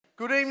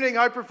Good evening,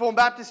 Hope Reformed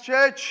Baptist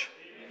Church.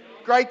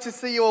 Great to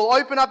see you all.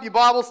 Open up your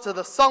Bibles to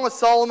the Song of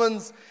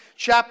Solomon's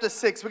chapter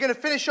 6. We're going to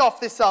finish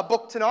off this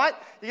book tonight.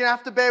 You're going to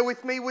have to bear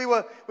with me. We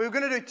were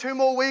going to do 2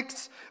 more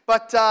weeks,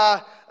 but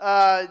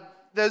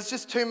there's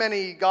just too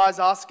many guys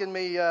asking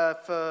me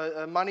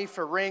for money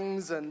for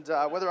rings and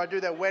whether I do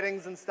their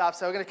weddings and stuff.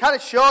 So we're going to cut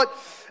it short.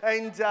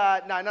 And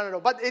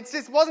no. But it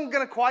just wasn't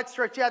going to quite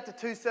stretch out to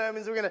 2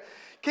 sermons. We're going to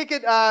kick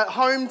it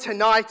home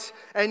tonight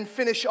and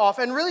finish off.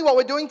 And really what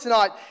we're doing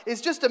tonight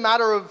is just a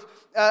matter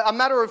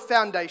of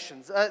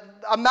foundations.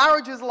 A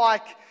marriage is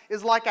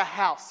like a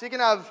house. You can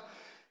have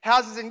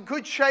houses in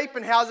good shape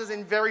and houses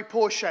in very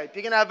poor shape.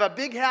 You can have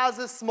big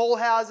houses, small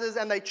houses,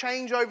 and they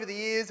change over the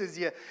years as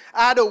you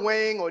add a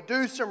wing or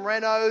do some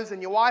renos,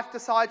 and your wife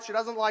decides she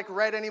doesn't like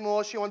red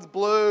anymore, she wants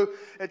blue,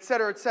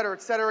 etc., etc.,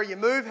 etc. You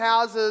move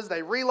houses,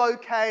 they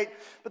relocate,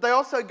 but they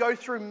also go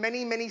through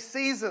many, many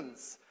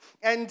seasons.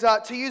 And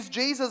to use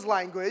Jesus'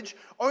 language,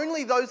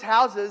 only those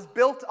houses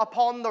built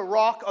upon the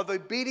rock of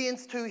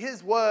obedience to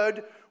His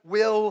word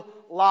will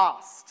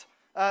last.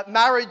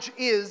 Marriage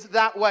is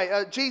that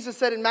way. Jesus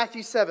said in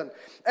Matthew 7,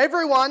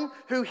 "Everyone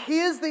who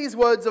hears these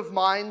words of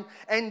mine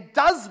and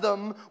does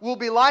them will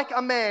be like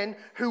a man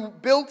who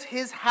built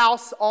his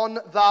house on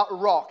the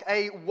rock,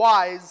 a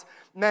wise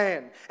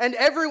man. And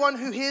everyone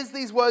who hears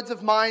these words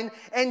of mine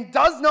and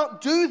does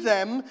not do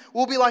them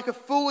will be like a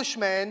foolish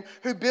man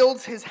who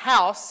builds his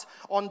house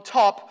on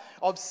top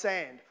of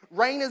sand."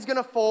 Rain is going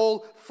to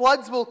fall,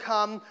 floods will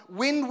come,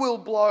 wind will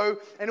blow,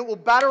 and it will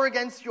batter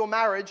against your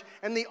marriage.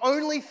 And the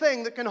only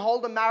thing that can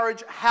hold a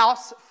marriage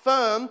house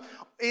firm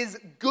is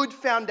good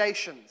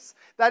foundations.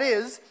 That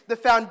is, the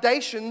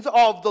foundations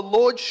of the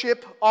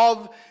lordship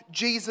of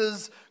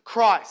Jesus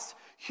Christ.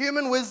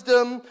 Human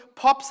wisdom,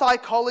 pop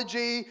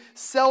psychology,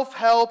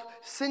 self-help,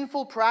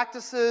 sinful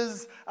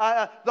practices,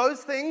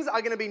 those things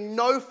are going to be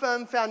no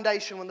firm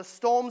foundation when the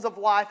storms of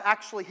life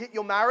actually hit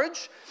your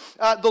marriage.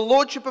 The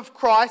lordship of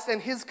Christ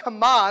and His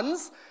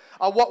commands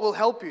are what will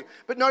help you.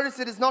 But notice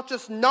it is not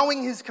just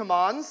knowing His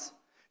commands.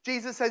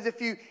 Jesus says,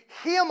 if you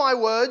hear my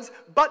words,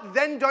 but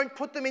then don't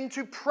put them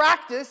into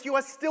practice, you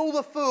are still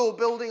the fool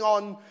building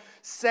on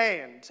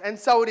sand. And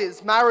so it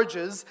is.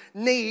 Marriages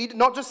need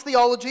not just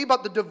theology,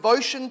 but the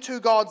devotion to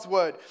God's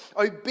word,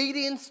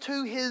 obedience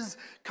to His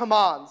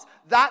commands.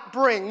 That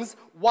brings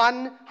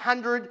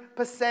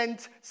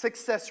 100%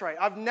 success rate.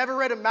 I've never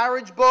read a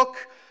marriage book.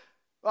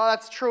 Well,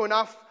 that's true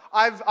enough.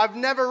 I've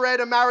never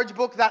read a marriage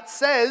book that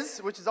says,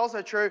 which is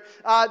also true,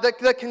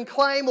 that can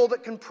claim or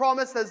that can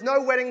promise. There's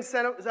no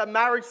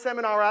marriage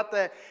seminar out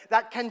there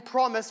that can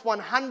promise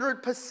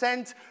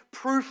 100%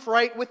 proof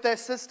rate with their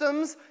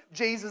systems.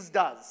 Jesus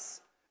does.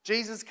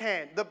 Jesus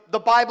can. The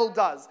Bible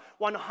does.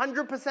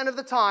 100% of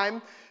the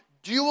time,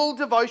 dual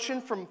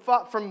devotion from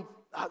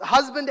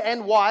husband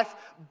and wife,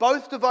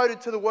 both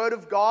devoted to the Word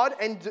of God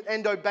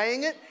and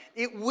obeying it,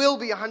 it will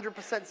be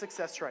 100%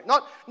 success rate.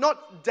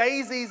 Not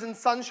daisies and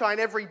sunshine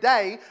every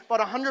day,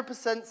 but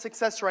 100%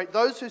 success rate.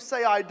 Those who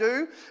say I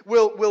do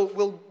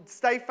will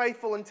stay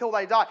faithful until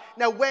they die.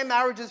 Now, where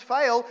marriages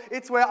fail,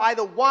 it's where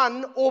either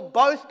one or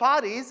both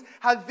parties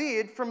have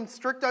veered from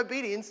strict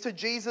obedience to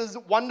Jesus'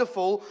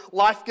 wonderful,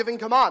 life-giving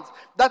commands.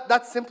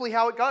 That's simply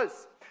how it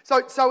goes.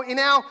 So in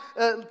our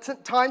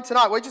time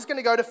tonight, we're just going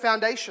to go to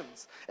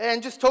foundations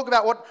and just talk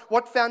about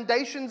what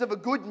foundations of a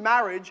good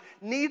marriage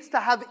needs to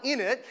have in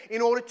it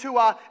in order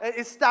to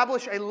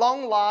establish a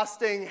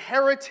long-lasting,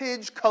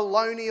 heritage,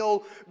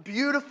 colonial,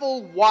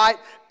 beautiful, white,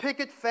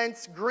 picket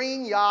fence,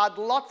 green yard,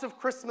 lots of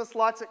Christmas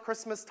lights at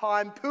Christmas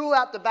time, pool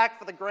out the back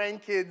for the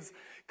grandkids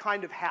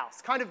kind of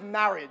house, kind of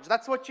marriage.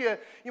 That's what you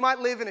might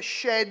live in a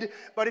shed,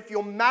 but if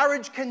your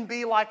marriage can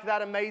be like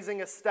that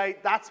amazing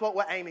estate, that's what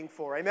we're aiming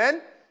for.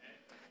 Amen?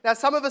 Now,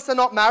 some of us are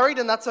not married,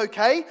 and that's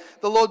okay.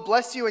 The Lord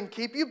bless you and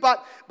keep you.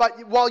 But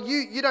while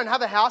you don't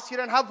have a house, you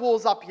don't have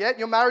walls up yet,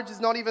 your marriage is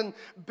not even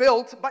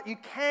built, but you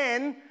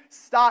can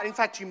start. In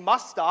fact, you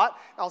must start.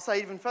 I'll say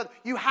even further.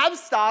 You have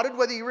started,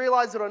 whether you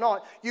realize it or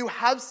not, you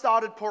have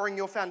started pouring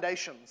your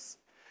foundations.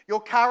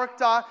 Your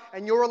character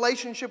and your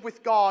relationship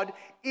with God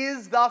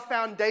is the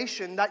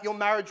foundation that your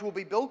marriage will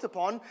be built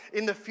upon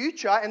in the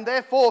future, and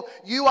therefore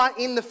you are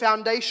in the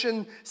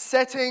foundation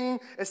setting,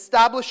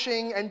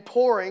 establishing, and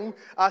pouring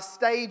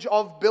stage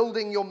of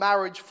building your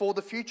marriage for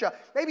the future.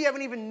 Maybe you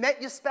haven't even met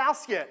your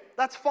spouse yet.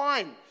 That's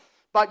fine,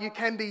 but you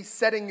can be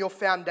setting your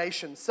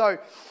foundation. So,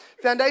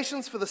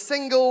 foundations for the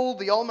single,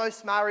 the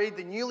almost married,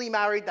 the newly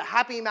married, the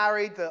happy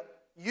married, the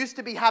used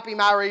to be happy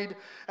married,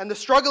 and the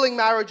struggling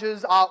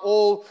marriages are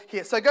all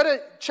here. So go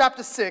to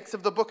chapter 6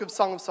 of the book of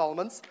Song of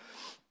Solomon's.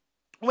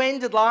 We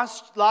ended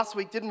last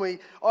week, didn't we,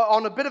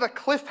 on a bit of a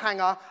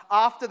cliffhanger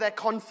after their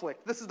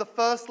conflict. This is the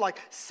first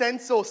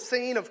sense or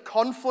scene of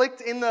conflict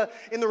in the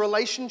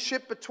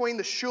relationship between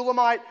the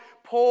Shulamite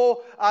poor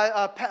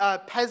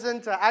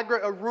peasant,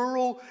 a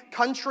rural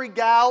country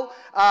gal,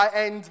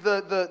 and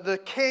the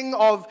king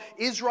of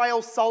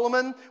Israel,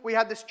 Solomon. We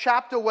had this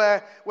chapter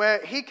where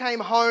he came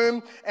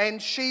home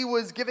and she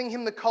was giving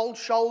him the cold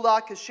shoulder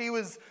because she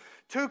was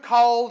too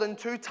cold and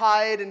too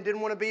tired and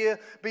didn't want to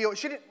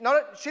she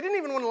didn't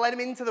even want to let him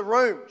into the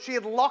room. She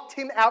had locked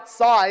him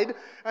outside,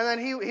 and then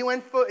he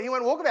went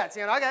walkabouts.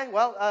 You know, okay,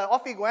 well,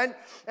 off he went,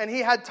 and he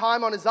had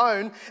time on his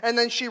own. And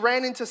then she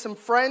ran into some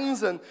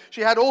friends, and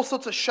she had all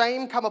sorts of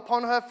shame come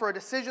upon her for her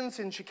decisions,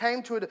 and she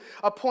came to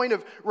a point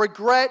of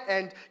regret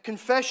and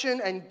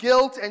confession and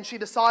guilt, and she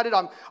decided,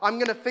 I'm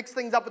going to fix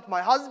things up with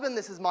my husband.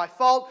 This is my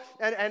fault.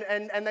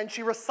 And then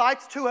she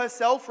recites to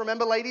herself.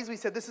 Remember, ladies, we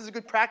said this is a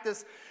good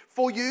practice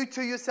for you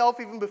to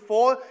yourself, even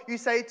before you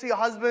say it to your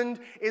husband,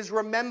 is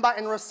remember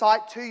and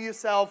recite to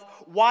yourself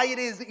why it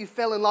is that you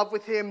fell in love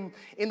with him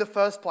in the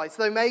first place.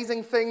 The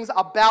amazing things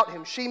about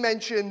him. She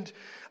mentioned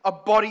a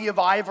body of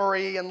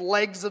ivory and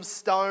legs of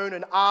stone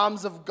and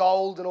arms of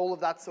gold and all of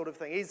that sort of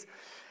thing.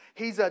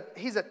 He's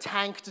a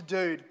tanked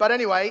dude. But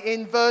anyway,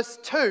 in verse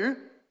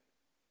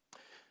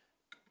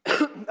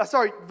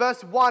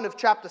 1 of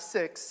chapter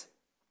 6,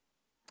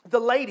 the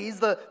ladies,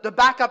 the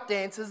backup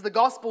dancers, the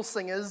gospel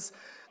singers,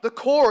 the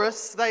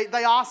chorus, they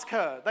ask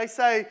her. They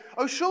say,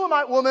 "O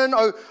Shulamite woman,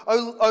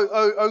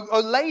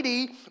 O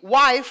lady,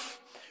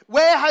 wife,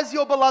 where has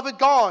your beloved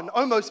gone?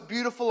 O most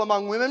beautiful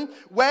among women,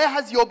 where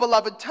has your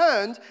beloved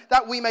turned,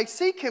 that we may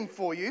seek him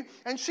for you?"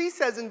 And she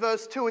says in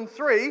verse 2 and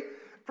 3,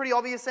 pretty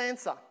obvious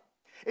answer.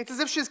 It's as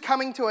if she's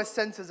coming to her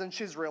senses and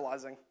she's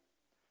realizing,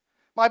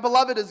 "My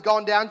beloved has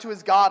gone down to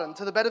his garden,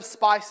 to the bed of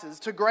spices,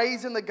 to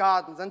graze in the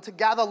gardens, and to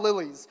gather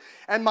lilies.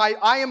 And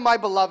I am my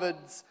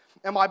beloved's,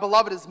 and my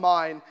beloved is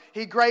mine.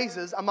 He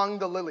grazes among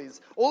the lilies."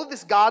 All of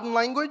this garden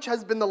language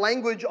has been the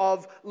language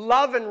of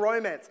love and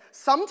romance.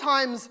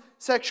 Sometimes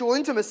sexual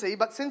intimacy,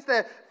 but since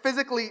they're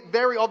physically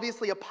very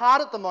obviously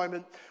apart at the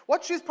moment,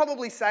 what she's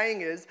probably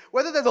saying is,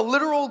 whether there's a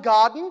literal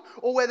garden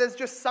or where there's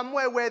just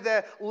somewhere where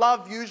their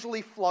love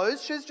usually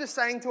flows, she's just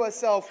saying to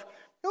herself,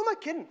 who am I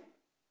kidding?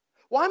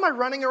 Why am I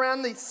running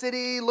around the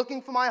city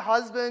looking for my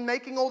husband,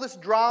 making all this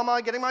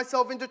drama, getting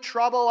myself into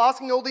trouble,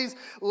 asking all these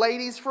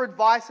ladies for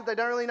advice that they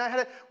don't really know how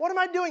to... What am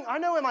I doing? I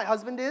know where my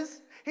husband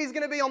is. He's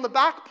going to be on the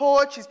back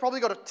porch. He's probably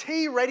got a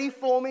tea ready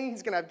for me.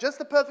 He's going to have just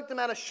the perfect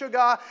amount of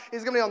sugar.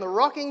 He's going to be on the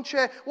rocking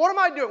chair. What am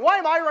I doing? Why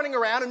am I running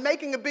around and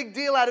making a big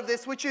deal out of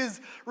this, which is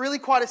really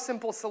quite a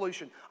simple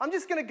solution? I'm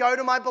just going to go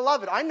to my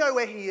beloved. I know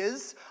where he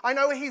is. I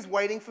know where he's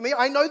waiting for me.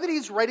 I know that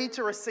he's ready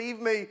to receive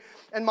me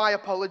and my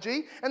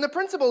apology. And the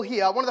principle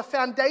here, one of the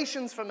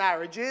foundations for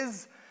marriage,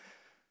 is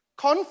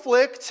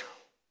conflict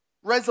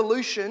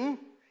resolution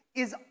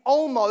is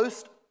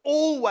almost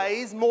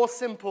always more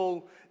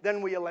simple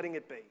than we are letting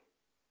it be.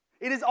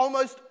 It is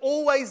almost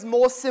always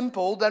more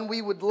simple than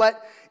we would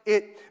let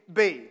it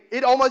be.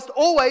 It almost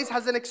always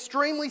has an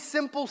extremely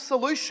simple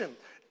solution.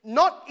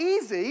 Not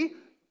easy,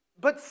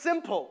 but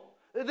simple.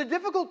 The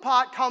difficult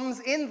part comes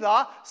in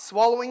the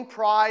swallowing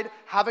pride,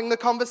 having the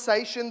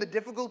conversation, the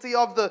difficulty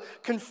of the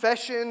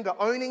confession, the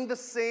owning the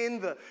sin,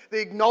 the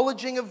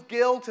acknowledging of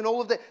guilt and all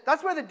of that.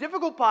 That's where the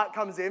difficult part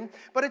comes in,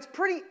 but it's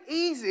pretty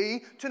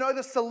easy to know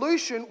the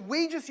solution.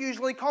 We just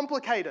usually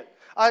complicate it.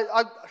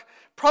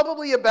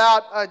 Probably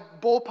about a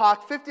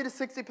ballpark 50 to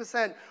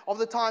 60% of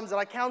the times that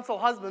I counsel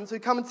husbands who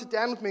come and sit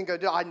down with me and go,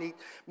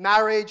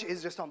 marriage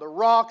is just on the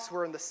rocks,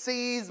 we're in the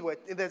seas,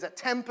 there's a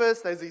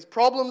tempest, there's these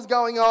problems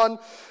going on,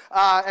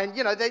 and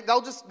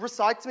they'll just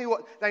recite to me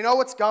they know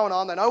what's going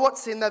on, they know what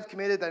sin they've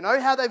committed, they know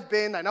how they've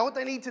been, they know what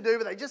they need to do,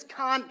 but they just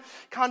can't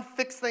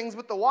fix things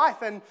with the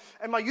wife. And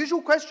my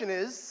usual question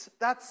is,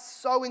 that's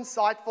so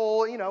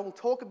insightful, we'll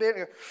talk a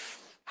bit.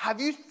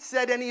 Have you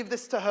said any of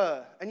this to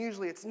her? And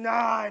usually it's,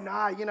 no,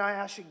 you know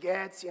how she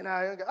gets,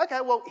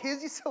 Okay, well, here's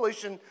your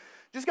solution.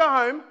 Just go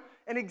home,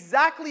 and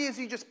exactly as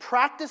you just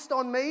practiced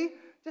on me,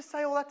 just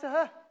say all that to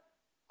her.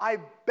 I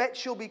bet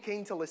she'll be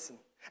keen to listen.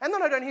 And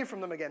then I don't hear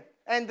from them again,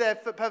 and they're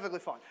perfectly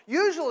fine.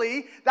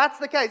 Usually, that's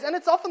the case, and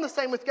it's often the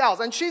same with gals,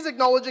 and she's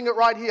acknowledging it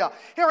right here.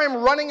 Here I am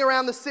running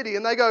around the city,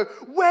 and they go,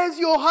 "Where's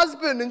your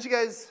husband?" And she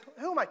goes,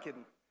 "Who am I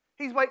kidding?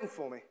 He's waiting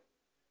for me.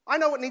 I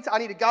know I need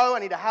to go, I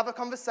need to have a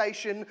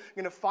conversation, I'm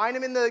going to find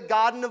him in the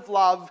garden of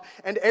love,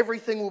 and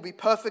everything will be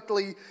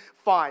perfectly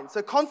fine."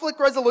 So conflict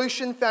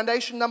resolution,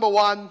 foundation number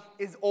 1,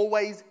 is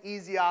always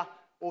easier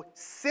or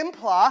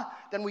simpler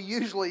than we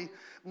usually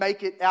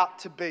make it out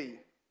to be.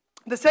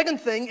 The second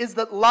thing is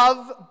that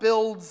love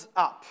builds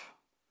up.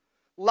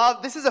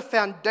 Love, this is a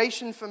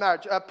foundation for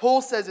marriage.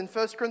 Paul says in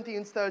 1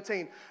 Corinthians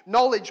 13,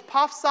 knowledge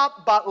puffs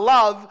up, but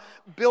love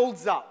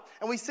builds up.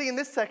 And we see in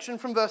this section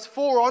from verse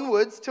 4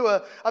 onwards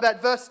to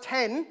about verse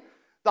 10,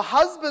 the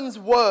husband's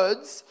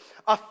words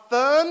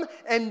affirm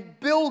and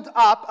build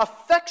up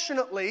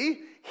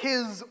affectionately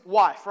his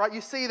wife, right?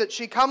 You see that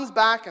she comes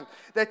back and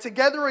they're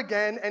together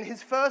again, and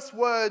his first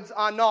words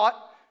are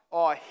not,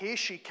 "Oh, here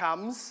she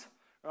comes."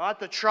 Right,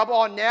 the trouble.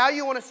 "Oh, now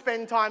you want to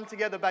spend time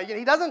together, babe."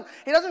 He doesn't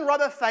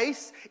rub her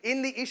face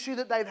in the issue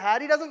that they've had.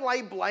 He doesn't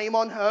lay blame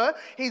on her.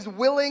 He's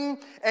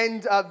willing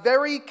and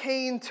very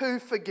keen to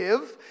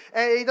forgive.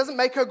 He doesn't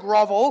make her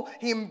grovel.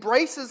 He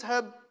embraces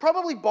her,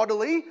 probably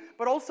bodily,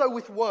 but also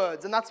with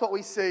words. And that's what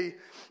we see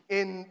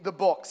in the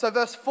book. So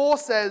verse 4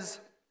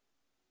 says,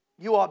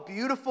 "You are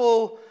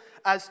beautiful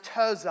as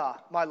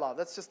Tirzah, my love."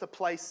 That's just a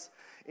place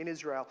in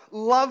Israel.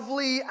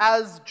 Lovely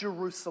as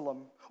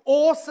Jerusalem.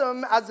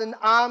 Awesome as an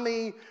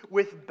army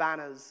with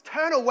banners.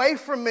 Turn away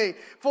from me,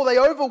 for they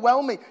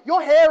overwhelm me.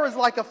 Your hair is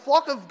like a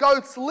flock of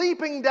goats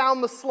leaping down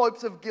the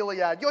slopes of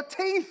Gilead. Your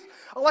teeth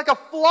are like a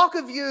flock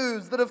of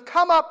ewes that have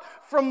come up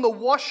from the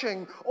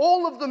washing.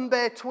 All of them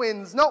bear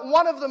twins. Not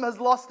one of them has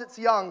lost its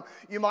young.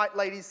 You might,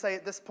 ladies, say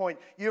at this point,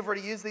 you've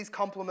already used these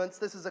compliments.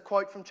 This is a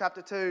quote from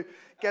chapter 2.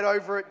 Get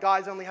over it.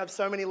 Guys only have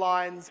so many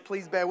lines.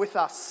 Please bear with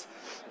us.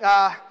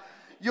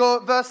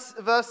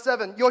 Verse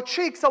 7, your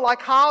cheeks are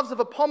like halves of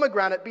a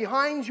pomegranate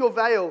behind your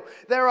veil.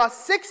 There are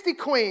 60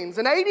 queens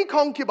and 80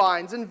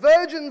 concubines and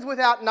virgins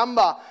without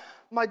number.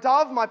 My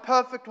dove, my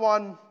perfect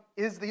one,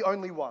 is the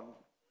only one.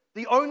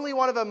 The only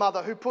one of her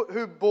mother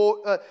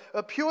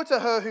pure to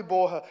her who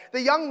bore her.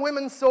 The young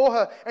women saw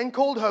her and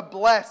called her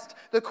blessed.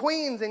 The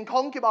queens and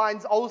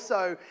concubines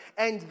also,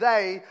 and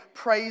they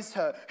praised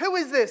her. Who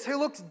is this who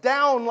looks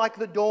down like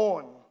the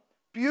dawn,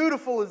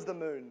 beautiful as the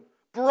moon,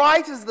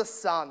 bright as the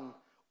sun,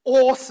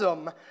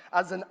 awesome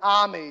as an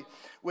army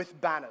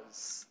with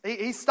banners?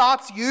 He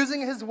starts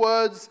using his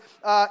words.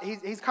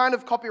 He's kind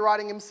of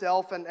copywriting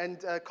himself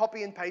and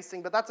copy and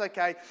pasting, but that's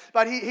okay.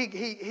 But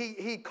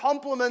he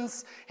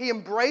compliments, he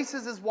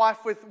embraces his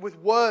wife with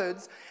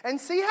words. And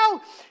see how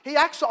he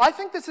actually, I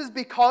think this is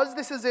because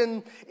this is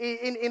in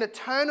a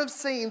turn of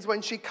scenes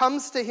when she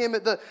comes to him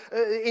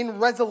in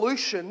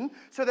resolution.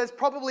 So there's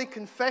probably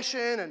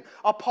confession and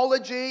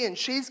apology, and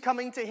she's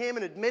coming to him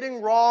and admitting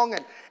wrong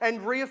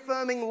and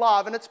reaffirming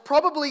love. And it's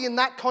probably in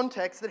that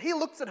context that he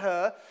looks at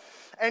her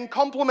and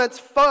compliments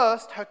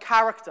first her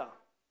character.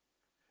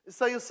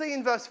 So you'll see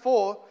in verse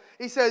 4,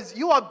 he says,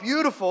 you are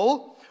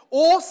beautiful,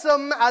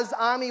 awesome as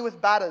army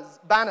with banners.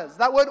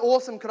 That word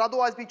awesome could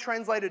otherwise be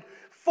translated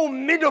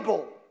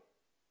formidable.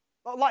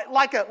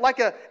 Like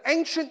a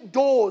ancient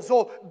doors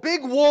or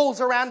big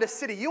walls around a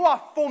city. You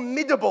are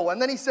formidable.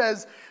 And then he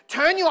says,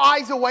 turn your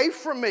eyes away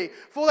from me,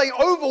 for they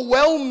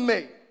overwhelm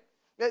me.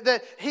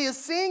 He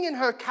is seeing in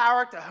her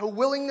character, her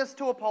willingness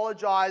to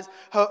apologize,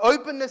 her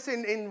openness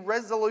in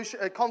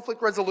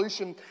conflict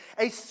resolution,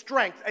 a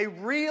strength, a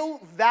real,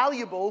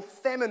 valuable,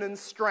 feminine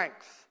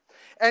strength.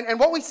 And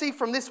what we see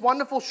from this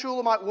wonderful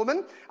Shulamite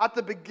woman, at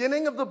the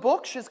beginning of the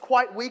book, she's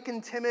quite weak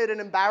and timid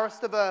and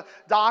embarrassed of her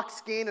dark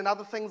skin and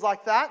other things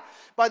like that.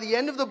 By the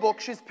end of the book,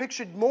 she's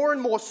pictured more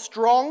and more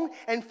strong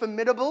and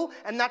formidable,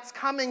 and that's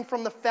coming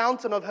from the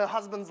fountain of her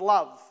husband's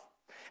love.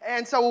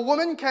 And so a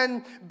woman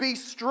can be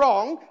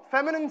strong.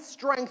 Feminine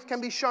strength can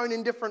be shown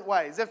in different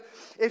ways.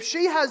 If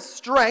she has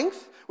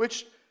strength,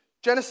 which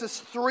Genesis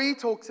 3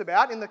 talks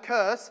about in the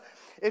curse,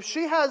 if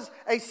she has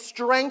a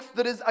strength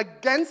that is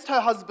against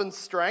her husband's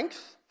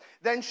strength,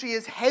 then she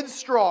is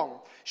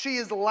headstrong. She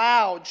is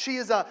loud. She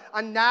is a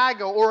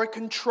nagger or a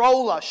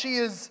controller. She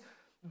is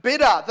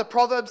bitter. The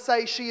Proverbs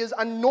say she is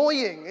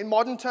annoying. In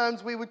modern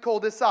terms, we would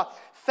call this a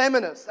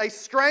feminist. A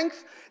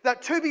strength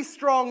that to be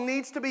strong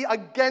needs to be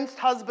against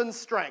husband's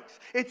strength.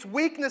 It's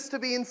weakness to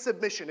be in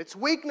submission. It's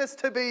weakness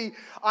to be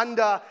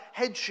under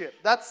headship.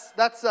 That's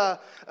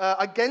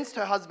against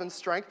her husband's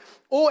strength.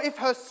 Or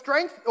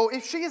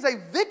if she is a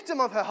victim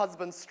of her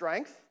husband's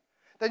strength,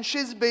 then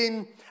she's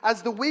been,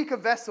 as the weaker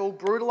vessel,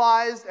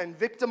 brutalized and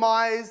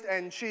victimized,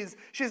 and she's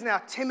now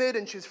timid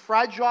and she's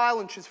fragile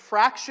and she's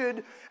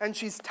fractured and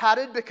she's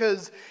tattered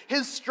because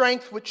his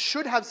strength, which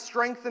should have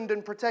strengthened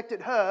and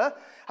protected her,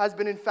 has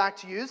been in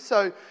fact used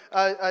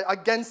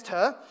against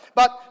her.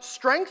 But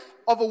strength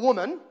of a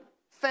woman,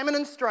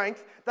 feminine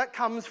strength that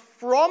comes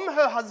from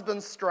her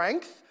husband's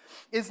strength,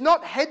 is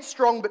not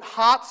headstrong but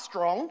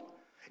heartstrong,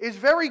 is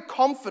very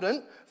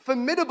confident,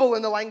 formidable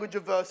in the language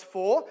of verse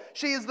 4.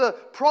 She is the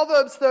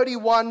Proverbs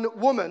 31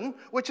 woman,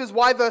 which is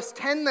why verse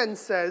 10 then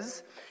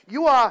says,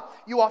 you are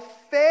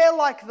fair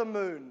like the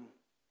moon,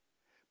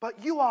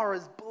 but you are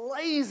as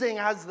blazing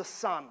as the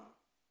sun.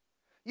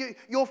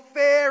 You're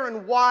fair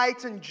and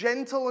white and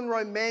gentle and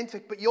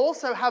romantic, but you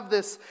also have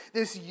this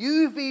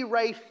UV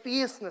ray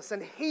fierceness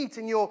and heat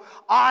in your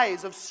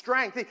eyes of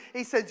strength.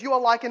 He says, you are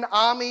like an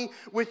army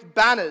with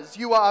banners.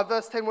 You are,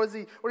 verse 10, what does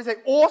he say?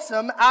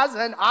 Awesome as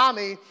an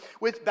army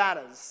with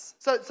banners.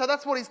 So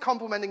that's what he's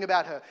complimenting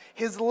about her.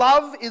 His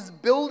love is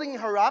building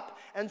her up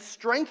and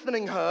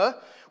strengthening her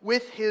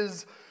with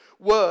his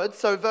words.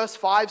 So verse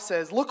 5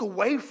 says, look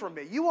away from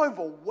me. You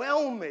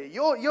overwhelm me.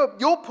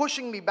 You're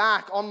pushing me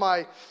back on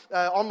my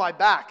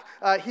back.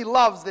 He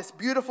loves this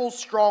beautiful,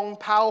 strong,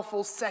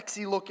 powerful,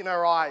 sexy look in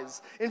her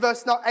eyes. In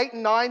verse 8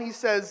 and 9, he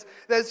says,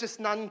 there's just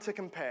none to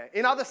compare.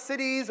 In other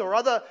cities or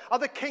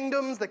other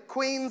kingdoms, the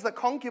queens, the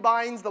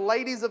concubines, the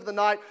ladies of the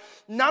night,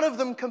 none of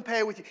them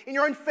compare with you. In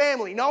your own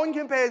family, no one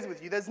compares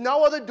with you. There's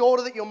no other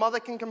daughter that your mother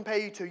can compare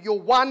you to. You're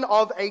one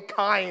of a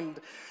kind,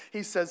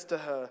 he says to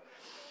her.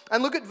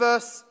 And look at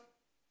verse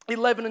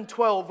 11 and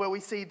 12, where we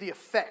see the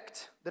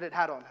effect that it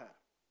had on her.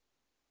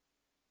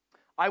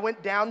 I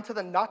went down to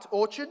the nut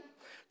orchard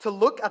to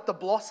look at the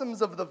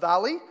blossoms of the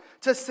valley,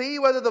 to see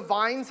whether the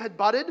vines had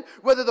budded,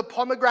 whether the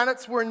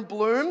pomegranates were in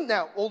bloom.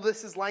 Now, all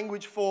this is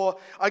language for,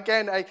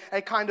 again,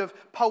 a kind of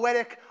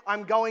poetic,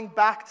 I'm going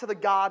back to the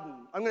garden.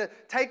 I'm going to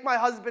take my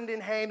husband in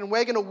hand and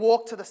we're going to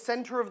walk to the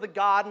center of the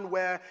garden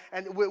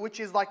which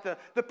is like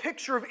the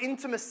picture of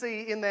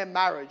intimacy in their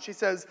marriage. He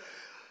says,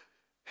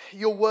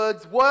 your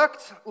words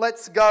worked,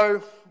 let's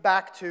go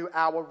back to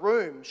our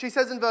room. She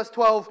says in verse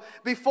 12,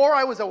 before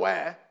I was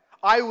aware,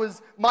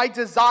 my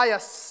desire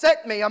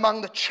set me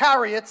among the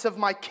chariots of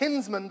my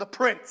kinsman, the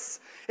prince.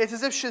 It's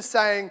as if she's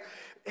saying,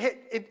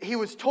 he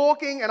was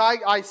talking and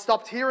I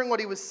stopped hearing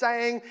what he was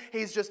saying.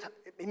 He's just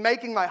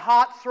making my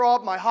heart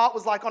throb. My heart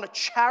was like on a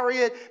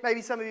chariot.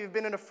 Maybe some of you have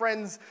been in a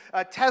friend's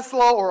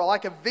Tesla or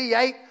like a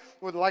V8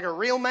 with like a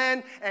real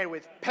man and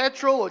with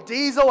petrol or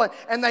diesel,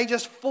 and they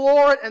just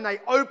floor it and they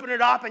open it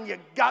up and your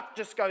gut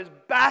just goes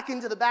back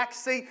into the back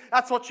seat.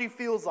 That's what she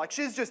feels like.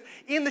 She's just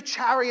in the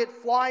chariot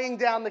flying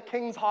down the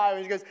King's Highway.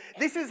 And she goes,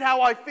 this is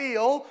how I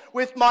feel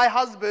with my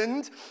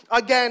husband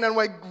again, and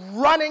we're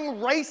running,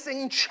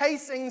 racing,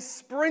 chasing,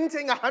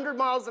 sprinting 100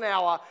 miles an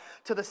hour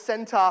to the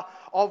center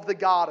of the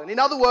garden. In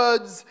other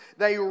words,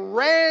 they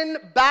ran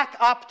back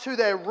up to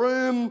their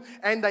room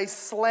and they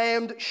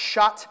slammed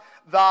shut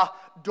the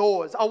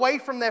doors, away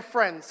from their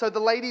friends. So the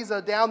ladies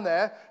are down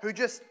there who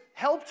just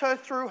helped her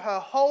through her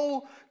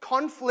whole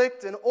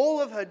conflict and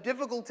all of her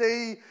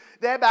difficulty.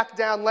 They're back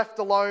down, left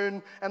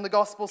alone, and the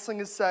gospel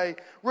singers say,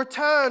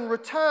 return,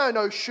 return,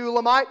 O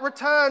Shulamite,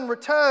 return,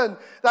 return,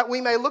 that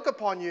we may look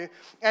upon you.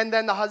 And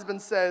then the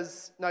husband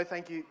says, no,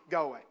 thank you,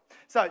 go away.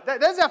 So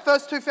there's our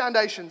first two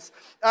foundations.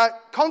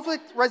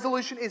 Conflict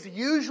resolution is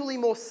usually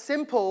more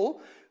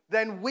simple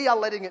than we are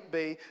letting it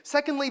be.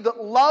 Secondly,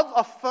 that love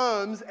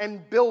affirms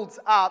and builds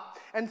up.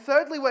 And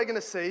thirdly, we're going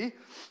to see,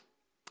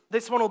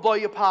 this one will blow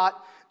you apart,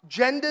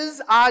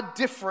 genders are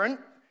different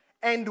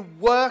and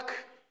work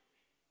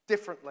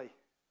differently.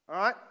 All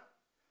right?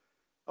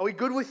 Are we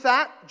good with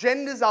that?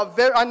 Genders are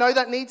I know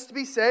that needs to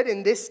be said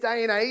in this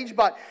day and age,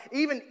 but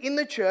even in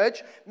the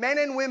church, men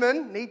and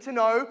women need to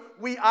know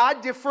we are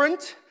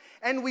different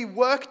and we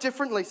work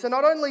differently. So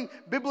not only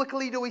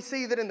biblically do we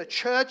see that in the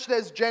church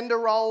there's gender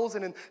roles,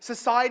 and in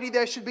society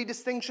there should be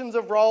distinctions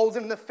of roles,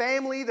 and in the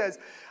family there's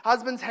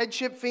husband's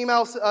headship,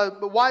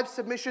 wife's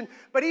submission,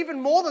 but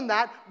even more than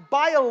that,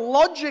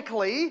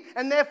 biologically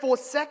and therefore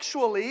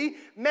sexually,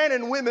 men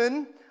and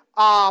women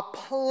are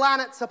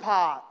planets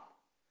apart.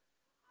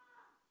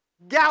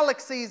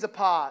 Galaxies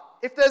apart.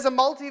 If there's a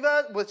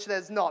multiverse, which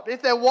there's not,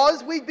 if there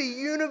was, we'd be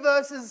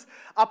universes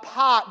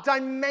apart,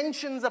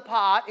 dimensions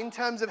apart in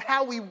terms of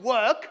how we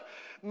work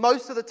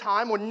most of the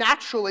time, or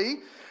naturally,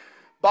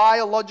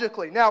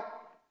 biologically. Now,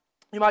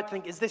 you might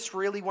think, is this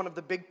really one of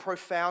the big,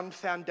 profound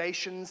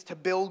foundations to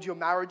build your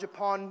marriage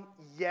upon?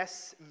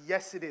 Yes,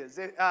 it is.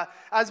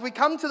 As we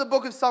come to the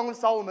book of Song of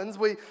Solomon,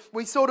 we've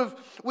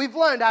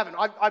learned, haven't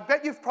we? I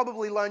bet you've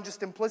probably learned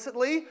just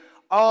implicitly,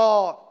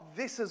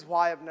 this is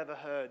why I've never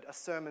heard a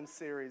sermon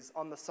series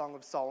on the Song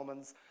of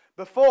Solomon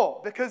before,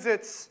 because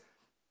it's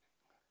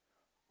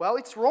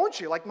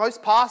raunchy. Like,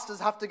 most pastors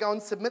have to go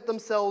and submit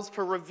themselves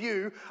for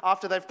review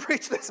after they've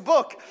preached this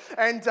book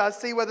and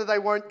see whether they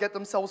won't get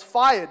themselves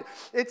fired.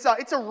 It's a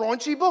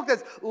raunchy book.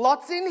 There's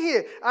lots in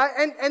here.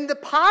 And the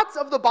parts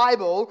of the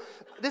Bible,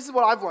 this is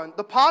what I've learned,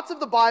 the parts of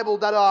the Bible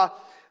that are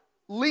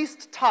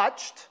least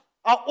touched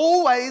are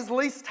always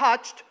least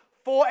touched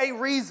for a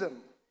reason.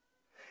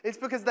 It's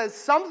because there's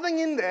something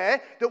in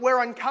there that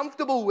we're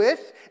uncomfortable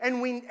with,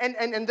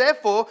 and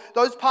therefore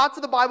those parts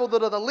of the Bible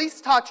that are the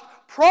least touched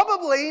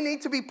probably need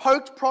to be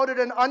poked, prodded,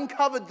 and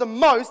uncovered the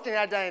most in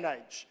our day and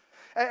age.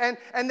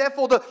 And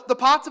therefore the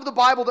parts of the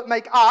Bible that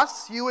make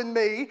us, you and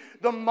me,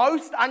 the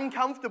most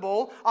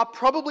uncomfortable are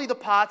probably the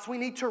parts we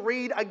need to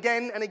read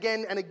again and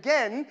again and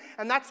again,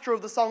 and that's true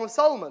of the Song of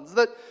Solomon.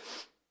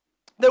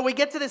 That we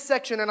get to this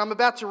section, and I'm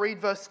about to read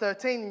verse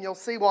 13, and you'll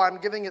see why I'm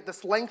giving it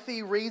this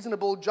lengthy,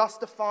 reasonable,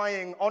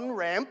 justifying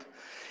on-ramp,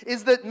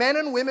 is that men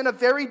and women are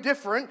very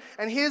different.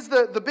 And here's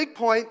the big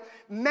point.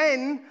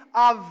 Men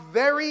are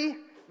very,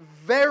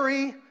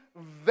 very,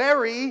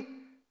 very,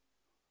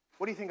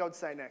 what do you think I would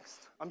say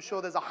next? I'm sure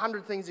there's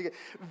 100 things you get.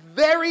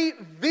 Very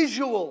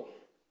visual.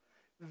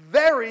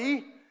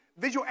 Very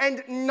visual.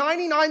 And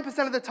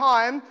 99% of the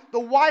time, the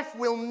wife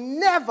will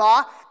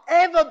never,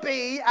 ever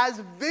be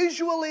as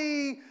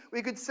visually,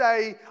 we could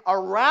say,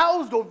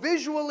 aroused or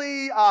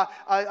visually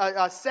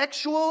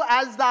sexual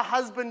as the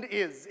husband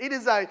is. It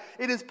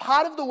is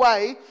part of the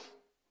way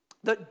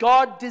that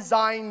God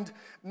designed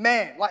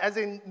man, like as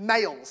in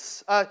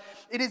males.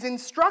 It is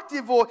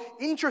instructive or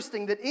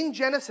interesting that in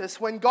Genesis,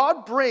 when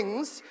God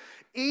brings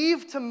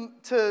Eve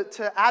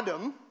to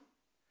Adam,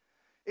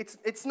 it's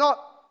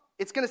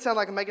going to sound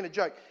like I'm making a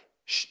joke.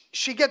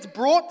 She gets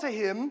brought to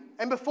him,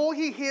 and before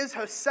he hears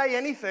her say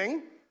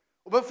anything,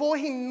 or before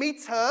he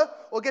meets her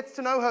or gets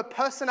to know her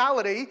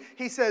personality,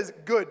 he says,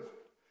 good.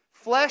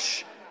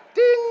 Flesh,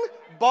 ding.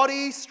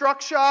 Body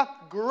structure,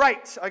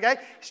 great. Okay?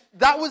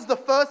 That was the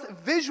first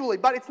visually.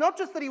 But it's not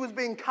just that he was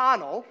being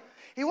carnal.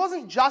 He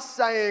wasn't just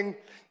saying,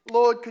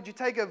 Lord, could you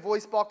take her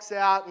voice box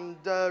out and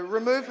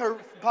remove her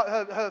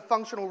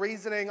functional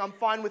reasoning? I'm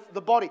fine with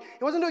the body.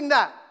 He wasn't doing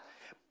that.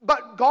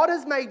 But God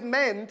has made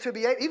men to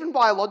be, even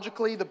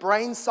biologically, the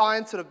brain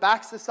science sort of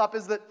backs this up,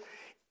 is that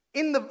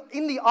in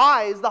the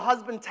eyes, the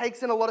husband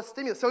takes in a lot of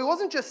stimulus. So he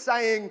wasn't just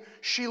saying,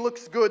 she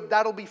looks good,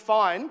 that'll be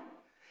fine.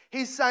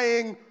 He's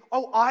saying,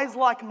 oh, eyes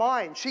like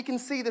mine. She can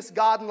see this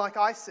garden like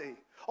I see.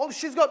 Oh,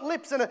 she's got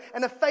lips and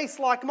a face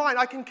like mine.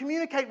 I can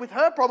communicate with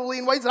her probably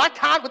in ways that I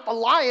can't with the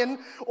lion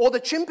or the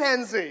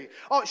chimpanzee.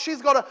 Oh,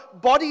 she's got a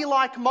body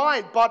like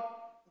mine, but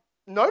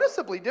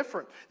noticeably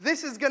different.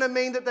 This is going to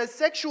mean that there's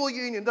sexual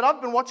union that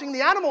I've been watching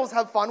the animals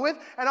have fun with,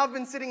 and I've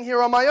been sitting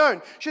here on my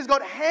own. She's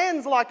got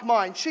hands like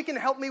mine. She can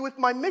help me with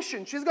my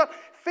mission. She's got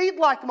feet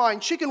like mine.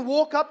 She can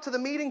walk up to the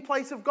meeting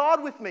place of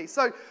God with me.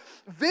 So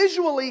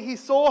visually he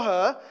saw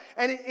her,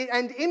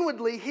 and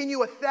inwardly he knew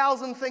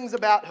 1,000 things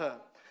about her.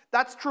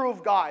 That's true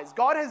of guys.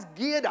 God has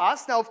geared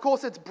us. Now, of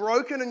course, it's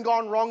broken and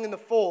gone wrong in the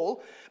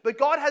fall, but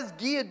God has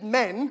geared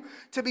men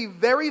to be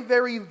very,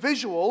 very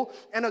visual,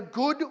 and a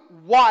good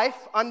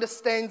wife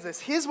understands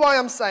this. Here's why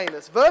I'm saying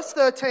this. Verse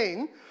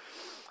 13,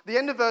 the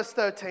end of verse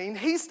 13,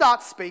 he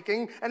starts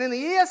speaking, and in the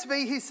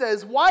ESV he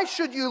says, why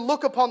should you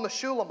look upon the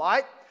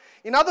Shulamite?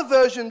 In other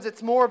versions,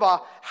 it's more of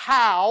a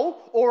how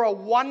or a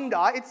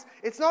wonder.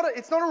 It's not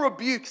a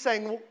rebuke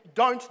saying, well,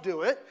 don't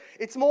do it.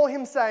 It's more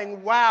him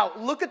saying, wow,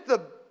 look at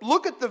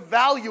the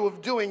value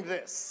of doing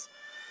this.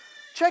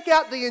 Check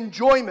out the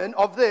enjoyment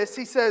of this.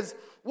 He says,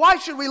 why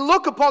should we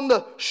look upon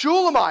the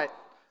Shulamite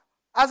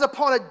as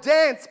upon a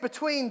dance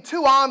between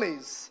two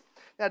armies?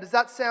 Now, does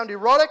that sound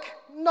erotic?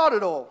 Not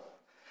at all.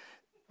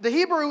 The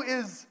Hebrew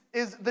is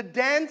the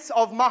dance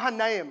of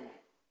Mahanaim.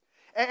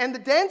 And the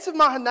dance of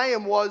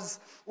Mahanaim was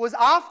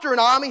after an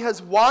army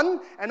has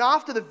won and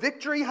after the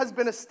victory has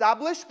been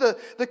established,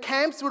 the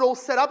camps would all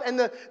set up and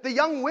the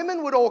young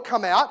women would all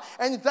come out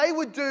and they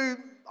would do,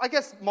 I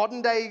guess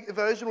modern day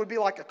version would be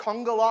like a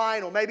conga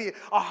line or maybe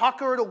a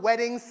haka at a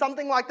wedding,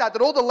 something like that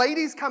all the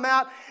ladies come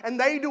out and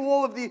they do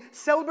all of the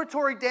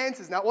celebratory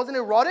dances. Now, it wasn't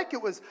erotic,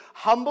 it was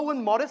humble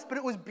and modest, but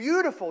it was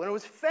beautiful and it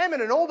was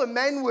feminine. All the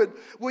men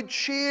would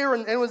cheer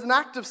and it was an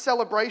act of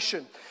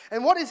celebration.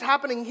 And what is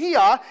happening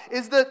here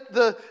is that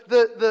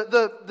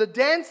the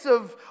dance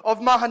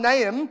of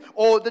Mahanaim,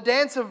 or the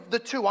dance of the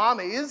two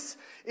armies,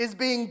 is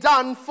being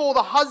done for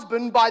the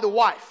husband by the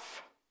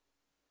wife.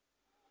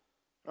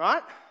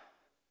 Right?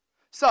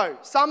 So,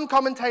 some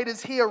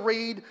commentators here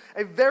read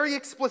a very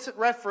explicit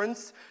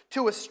reference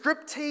to a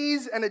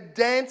striptease and a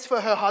dance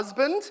for her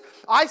husband.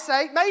 I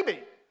say, maybe.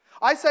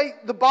 I say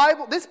the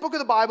Bible, this book of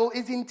the Bible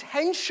is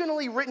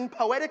intentionally written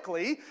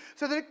poetically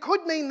so that it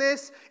could mean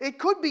this, it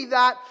could be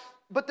that,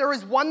 but there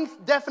is one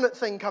definite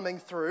thing coming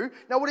through.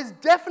 Now, what is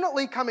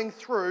definitely coming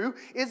through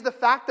is the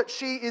fact that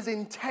she is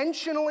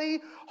intentionally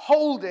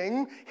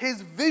holding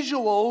his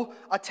visual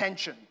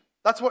attention.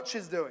 That's what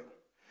she's doing.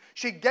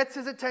 She gets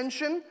his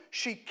attention,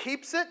 she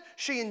keeps it,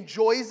 she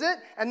enjoys it,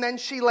 and then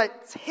she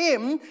lets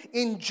him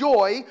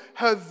enjoy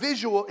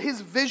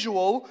his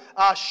visual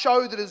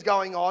show that is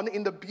going on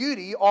in the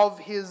beauty of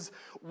his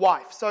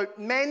wife. So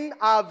men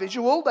are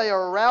visual, they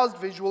are aroused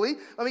visually.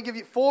 Let me give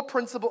you 5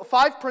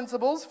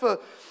 principles for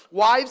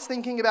wives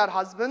thinking about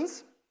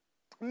husbands.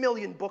 A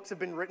million books have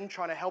been written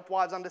trying to help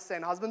wives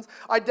understand husbands.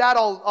 I doubt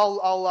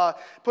I'll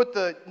put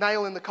the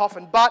nail in the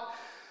coffin, but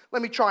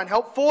let me try and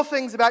help. 4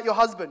 things about your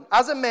husband.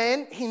 As a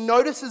man, he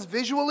notices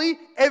visually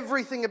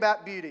everything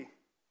about beauty.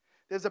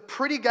 There's a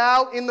pretty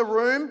gal in the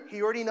room,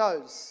 he already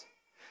knows.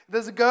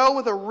 There's a girl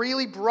with a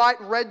really bright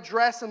red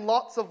dress and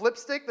lots of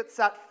lipstick that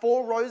sat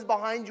 4 rows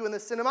behind you in the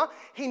cinema.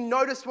 He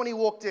noticed when he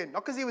walked in.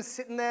 Not because he was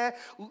sitting there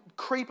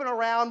creeping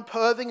around,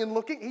 perving and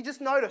looking. He just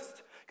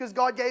noticed because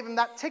God gave him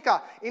that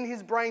ticker in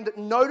his brain that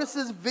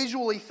notices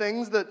visually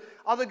things that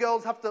other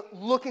girls have to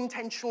look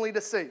intentionally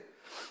to see.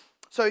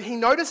 So he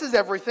notices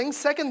everything.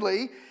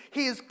 Secondly,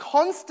 he is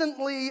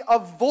constantly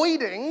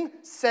avoiding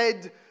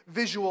said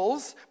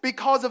visuals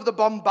because of the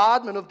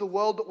bombardment of the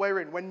world that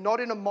we're in. We're not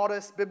in a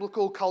modest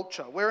biblical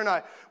culture. We're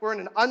in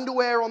an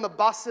underwear on the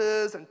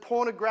buses and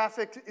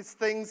pornographic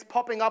things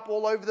popping up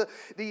all over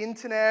the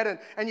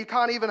internet, and you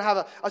can't even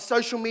have a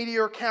social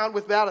media account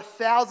with about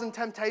 1,000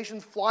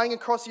 temptations flying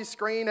across your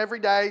screen every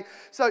day.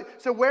 So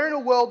we're in a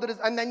world that is,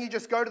 and then you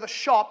just go to the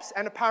shops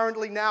and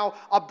apparently now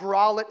a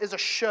bralette is a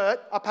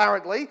shirt,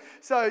 apparently.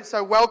 So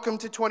welcome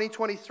to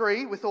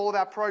 2023 with all of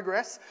our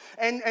progress.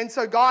 And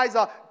so guys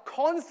are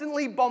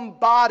constantly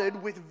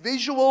bombarded with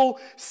visual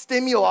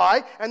stimuli,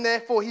 and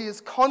therefore he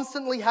is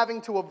constantly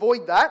having to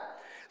avoid that.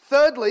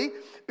 Thirdly,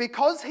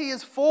 because he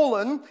is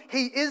fallen,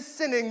 he is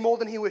sinning more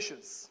than he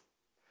wishes.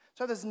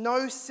 So there's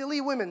no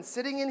silly women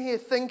sitting in here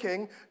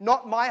thinking,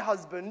 not my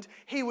husband,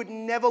 he would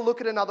never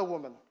look at another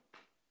woman.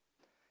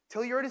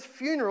 Till you're at his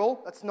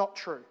funeral, that's not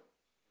true.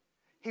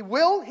 He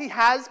will, he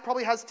has,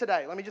 probably has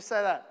today. Let me just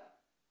say that.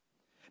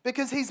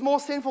 Because he's more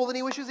sinful than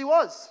he wishes he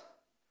was.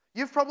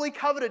 You've probably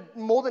coveted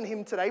more than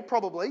him today,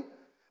 probably,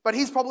 but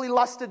he's probably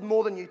lusted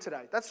more than you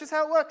today. That's just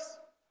how it works.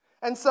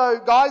 And so,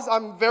 guys,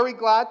 I'm very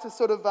glad to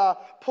sort of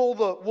pull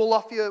the wool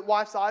off your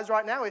wife's eyes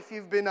right now if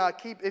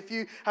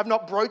you have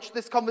not broached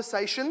this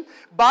conversation.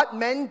 But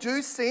men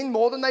do sin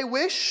more than they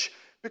wish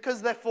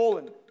because they're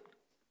fallen.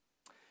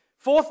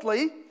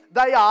 Fourthly,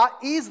 they are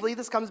easily,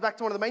 this comes back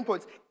to one of the main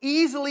points,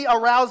 easily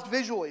aroused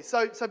visually.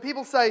 So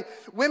people say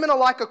women are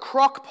like a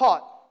crock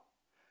pot.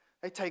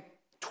 They take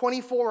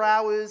 24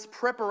 hours,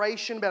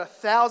 preparation, about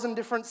 1,000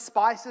 different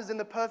spices in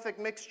the perfect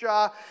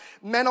mixture.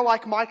 Men are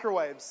like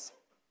microwaves.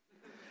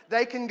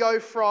 They can go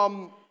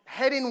from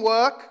head in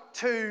work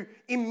to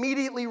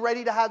immediately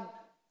ready to have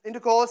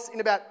intercourse in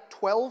about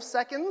 12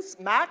 seconds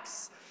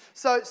max.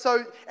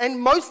 And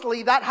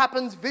mostly that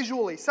happens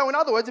visually. So in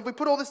other words, if we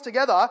put all this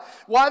together,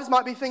 wives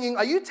might be thinking,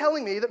 are you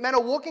telling me that men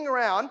are walking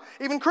around,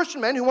 even Christian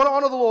men who want to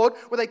honor the Lord,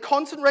 with a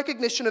constant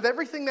recognition of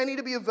everything they need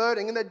to be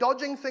averting, and they're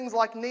dodging things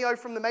like Neo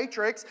from the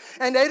Matrix,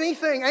 and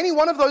any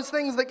one of those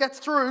things that gets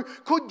through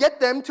could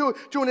get them to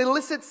an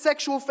illicit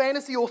sexual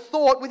fantasy or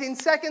thought within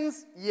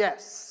seconds?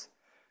 Yes.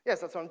 Yes,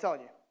 that's what I'm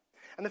telling you.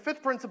 And the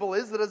fifth principle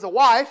is that as a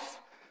wife,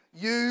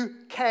 you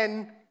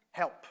can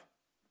help.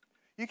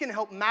 You can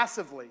help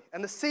massively.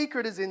 And the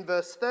secret is in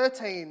verse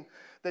 13,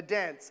 the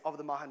dance of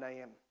the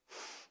Mahanaim.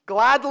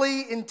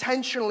 Gladly,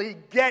 intentionally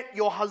get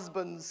your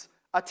husband's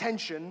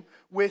attention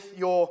with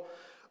your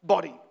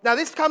body. Now,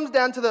 this comes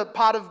down to the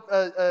part of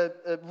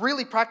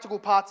really practical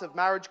parts of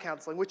marriage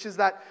counseling, which is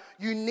that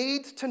you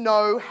need to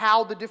know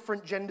how the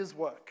different genders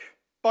work,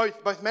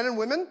 both men and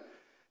women.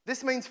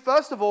 This means,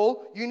 first of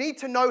all, you need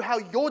to know how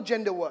your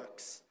gender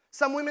works.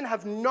 Some women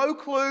have no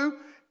clue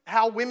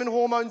how women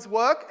hormones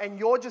work, and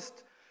you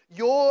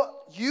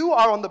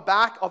are on the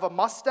back of a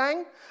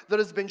Mustang that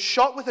has been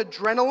shot with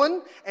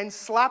adrenaline and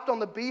slapped on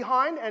the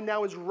behind and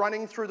now is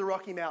running through the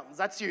Rocky Mountains.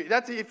 That's you.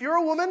 If you're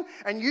a woman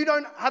and you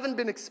haven't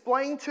been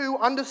explained to,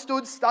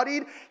 understood,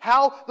 studied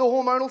how the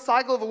hormonal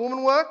cycle of a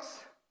woman works,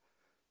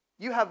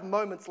 you have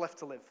moments left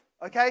to live.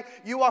 Okay?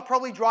 You are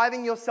probably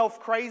driving yourself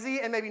crazy,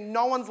 and maybe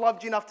no one's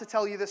loved you enough to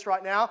tell you this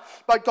right now,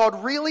 but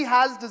God really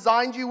has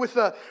designed you with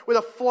a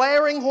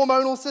flaring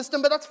hormonal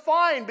system, but that's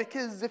fine,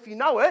 because if you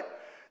know it,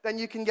 then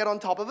you can get on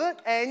top of it,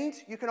 and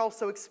you can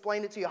also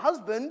explain it to your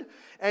husband,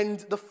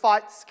 and the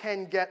fights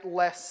can get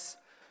less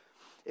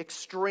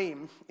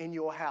extreme in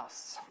your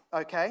house.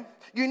 Okay?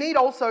 You need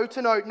also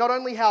to know not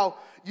only how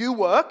you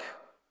work,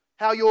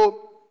 how your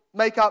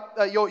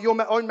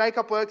own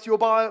makeup works, your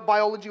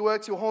biology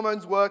works, your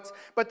hormones works,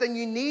 but then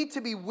you need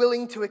to be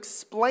willing to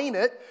explain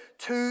it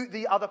to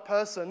the other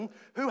person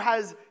who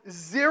has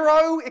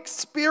zero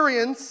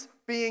experience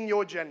being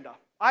your gender.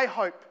 I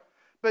hope.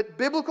 But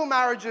biblical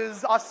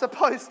marriages are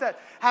supposed to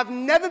have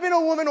never been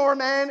a woman or a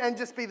man and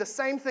just be the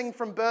same thing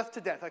from birth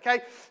to death,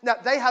 okay? Now,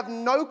 they have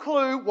no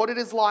clue what it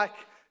is like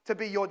to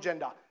be your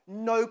gender.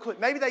 No clue.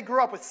 Maybe they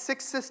grew up with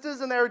 6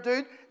 sisters and they're a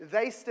dude.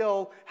 They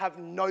still have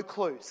no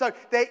clue. So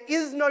there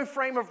is no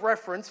frame of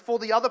reference for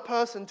the other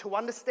person to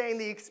understand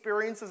the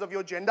experiences of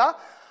your gender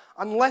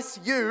unless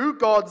you,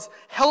 God's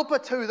helper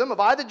to them, of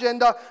either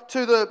gender,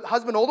 to the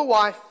husband or the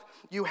wife,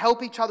 you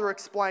help each other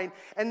explain.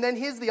 And then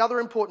here's the other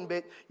important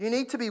bit. You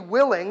need to be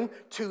willing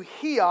to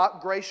hear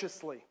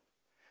graciously.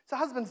 So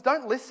husbands,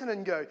 don't listen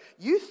and go,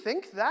 you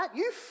think that?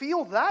 You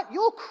feel that?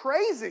 You're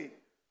crazy.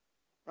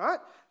 Right?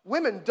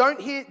 Women, don't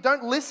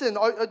listen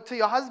to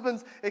your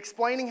husband's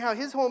explaining how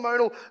his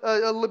hormonal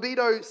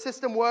libido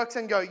system works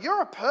and go,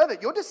 you're a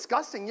pervert, you're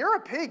disgusting, you're a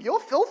pig,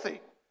 you're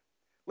filthy.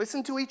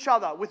 Listen to each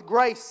other with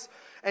grace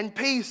and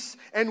peace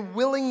and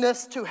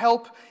willingness to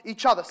help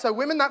each other. So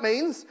women, that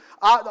means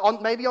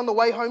maybe on the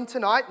way home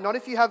tonight, not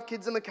if you have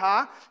kids in the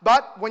car,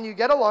 but when you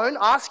get alone,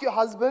 ask your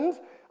husband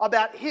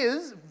about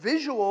his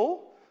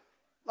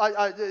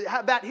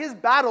about his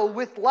battle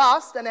with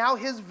lust and how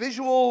his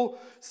visual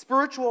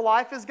spiritual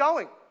life is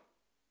going.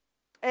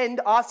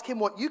 And ask him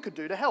what you could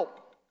do to help.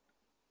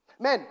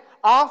 Men,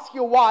 ask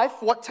your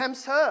wife what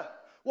tempts her,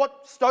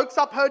 what stokes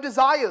up her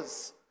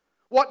desires,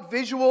 what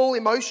visual,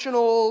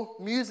 emotional,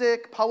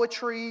 music,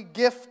 poetry,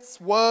 gifts,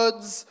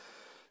 words,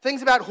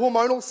 things about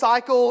hormonal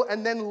cycle,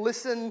 and then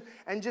listen,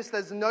 and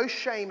there's no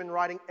shame in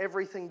writing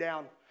everything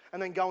down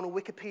and then going to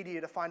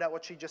Wikipedia to find out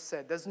what she just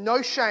said. There's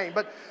no shame.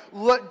 But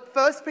 1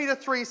 Peter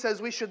 3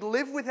 says we should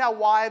live with our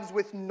wives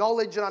with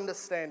knowledge and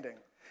understanding.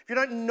 If you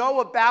don't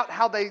know about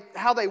how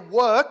they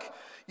work,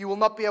 you will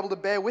not be able to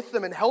bear with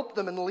them and help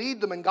them and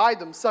lead them and guide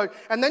them.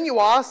 And then you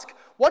ask,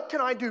 what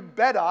can I do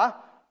better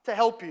to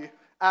help you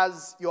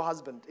as your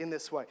husband in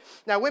this way?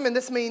 Now, women,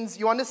 this means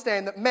you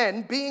understand that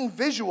men, being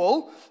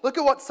visual, look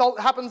at what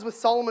happens with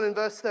Solomon in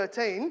verse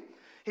 13.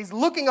 He's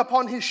looking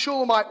upon his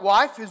Shulamite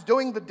wife who's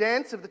doing the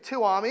dance of the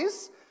 2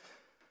 armies.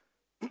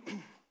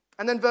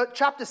 And then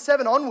chapter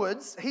 7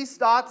 onwards, he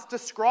starts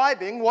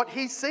describing what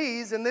he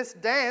sees in this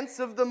dance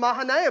of the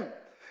Mahanaim.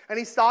 And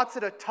he starts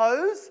at her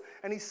toes,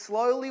 and he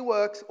slowly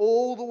works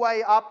all the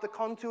way up the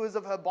contours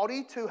of her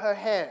body to her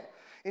hair.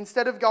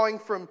 Instead of going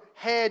from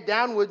hair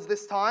downwards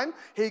this time,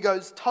 he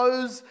goes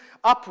toes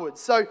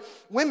upwards. So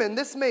women,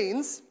 this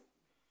means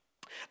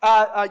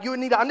you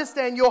need to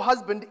understand your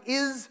husband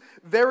is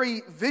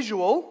very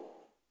visual,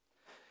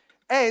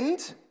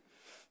 and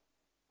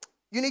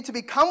You need to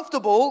be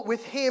comfortable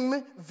with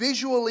him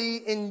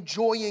visually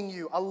enjoying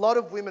you. A lot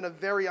of women are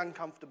very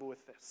uncomfortable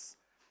with this.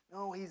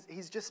 No,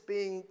 he's just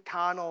being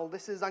carnal.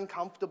 This is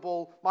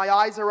uncomfortable. My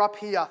eyes are up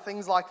here,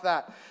 things like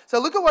that. So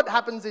look at what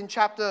happens in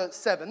chapter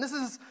 7. This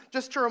is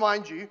just to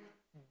remind you,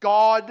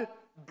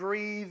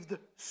 God-breathed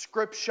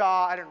scripture.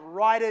 I didn't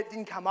write it,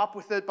 didn't come up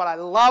with it, but I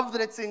love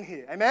that it's in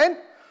here. Amen?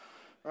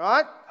 All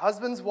right?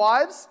 Husbands,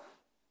 wives.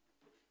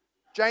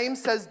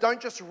 James says, don't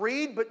just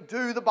read, but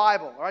do the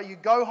Bible. All right? You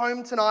go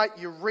home tonight,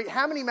 you read.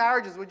 How many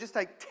marriages would just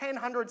take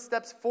 1,000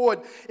 steps forward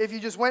if you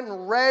just went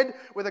and read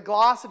with a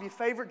glass of your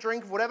favorite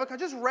drink, whatever?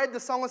 Just read the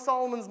Song of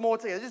Solomon's more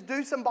together. Just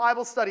do some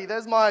Bible study.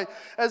 There's my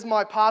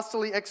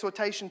pastorly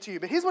exhortation to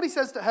you. But here's what he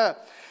says to her.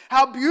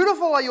 How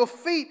beautiful are your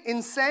feet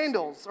in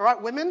sandals. All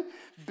right, women,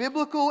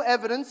 biblical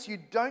evidence. You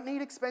don't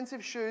need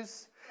expensive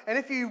shoes. And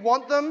if you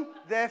want them,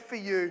 they're for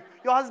you.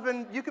 Your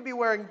husband, you could be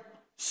wearing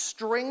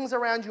strings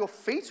around your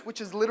feet, which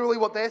is literally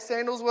what their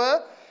sandals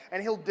were,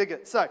 and he'll dig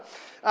it. So,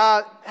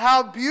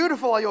 how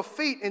beautiful are your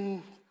feet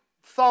in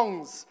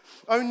thongs,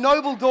 O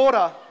noble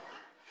daughter.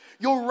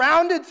 Your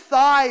rounded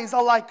thighs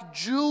are like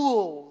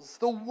jewels,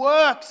 the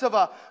works of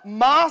a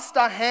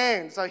master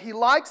hand. So he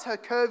likes her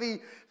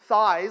curvy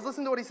thighs.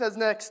 Listen to what he says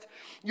next.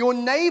 Your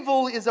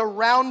navel is a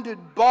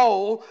rounded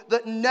bowl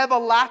that never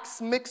lacks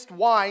mixed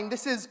wine.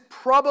 This is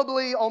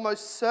probably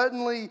almost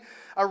certainly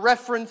a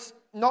reference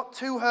not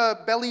to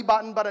her belly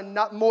button, but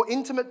a more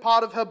intimate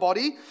part of her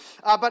body.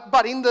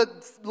 But in the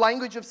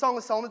language of Song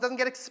of Solomon, it doesn't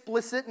get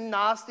explicit and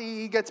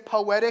nasty. He gets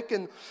poetic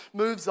and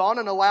moves on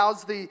and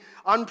allows the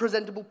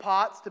unpresentable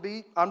parts to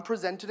be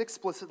unpresented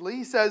explicitly.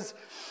 He says,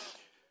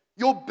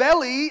 your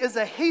belly is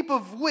a heap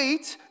of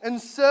wheat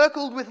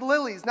encircled with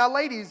lilies. Now,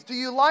 ladies, do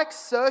you like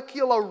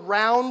circular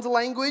round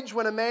language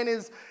when a man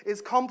is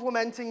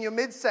complimenting your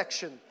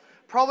midsection?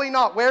 Probably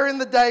not. We're in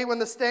the day when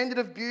the standard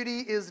of beauty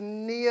is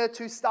near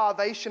to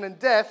starvation and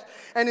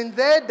death. And in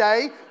their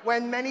day,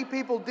 when many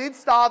people did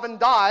starve and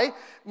die,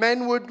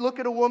 men would look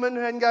at a woman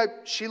and go,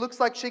 she looks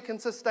like she can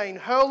sustain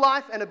her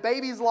life and a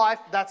baby's life.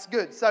 That's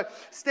good. So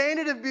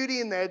standard of beauty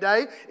in their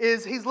day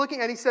is he's looking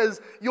and he says,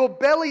 your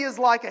belly is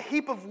like a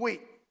heap of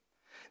wheat.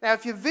 Now,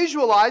 if you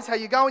visualize how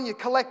you go and you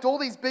collect all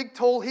these big,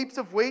 tall heaps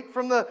of wheat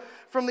from the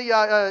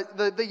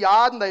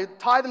yard and they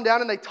tie them down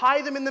and they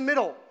tie them in the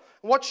middle.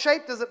 What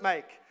shape does it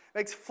make?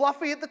 Makes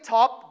fluffy at the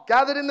top,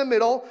 gathered in the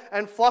middle,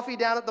 and fluffy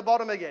down at the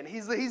bottom again.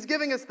 He's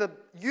giving us the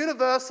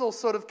universal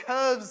sort of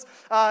curves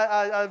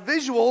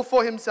visual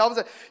for himself.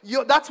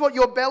 So that's what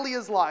your belly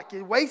is like.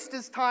 Your waist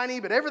is tiny,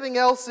 but everything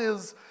else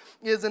is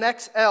an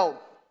XL.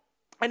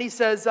 And he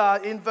says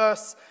in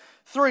verse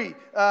 3,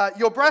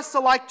 your breasts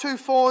are like two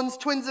fawns,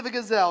 twins of a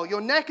gazelle.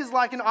 Your neck is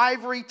like an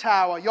ivory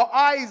tower. Your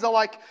eyes are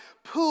like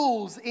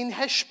pools in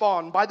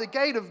Heshbon by the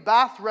gate of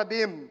Bath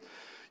Rabbim.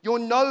 Your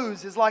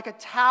nose is like a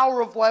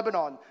tower of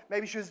Lebanon.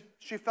 Maybe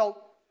she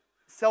felt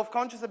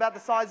self-conscious about the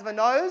size of her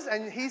nose,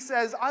 and he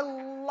says, I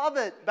love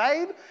it,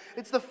 babe.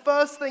 It's the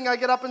first thing I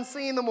get up and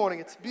see in the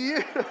morning. It's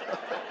beautiful.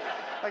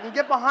 I can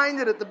get behind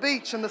it at the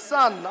beach in the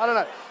sun. I don't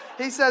know.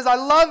 He says, I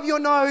love your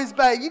nose,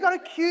 babe. You got a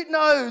cute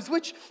nose,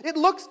 which it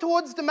looks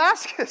towards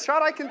Damascus,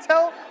 right? I can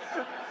tell.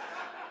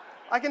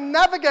 I can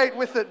navigate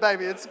with it,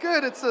 baby. It's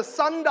good. It's a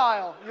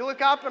sundial. You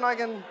look up and I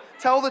can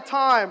tell the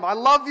time. I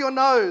love your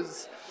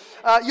nose.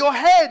 Your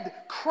head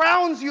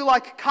crowns you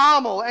like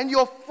Carmel, and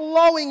your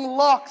flowing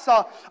locks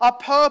are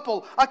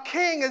purple. A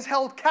king is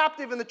held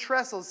captive in the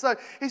trestles. So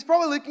he's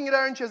probably looking at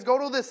her, and she's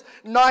got all this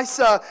nice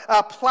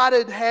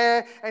plaited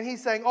hair, and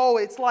he's saying, oh,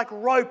 it's like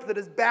rope that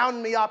has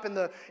bound me up in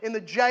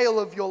the jail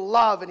of your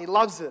love, and he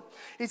loves it.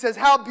 He says,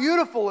 how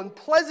beautiful and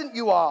pleasant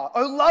you are,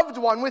 O loved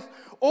one, with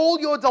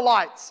all your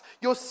delights.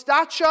 Your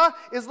stature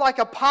is like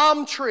a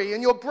palm tree,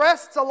 and your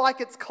breasts are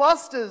like its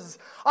clusters.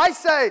 I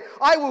say,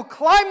 I will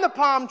climb the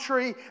palm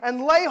tree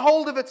and lay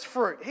hold of its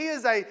fruit. He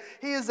is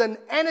an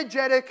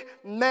energetic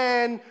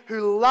man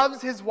who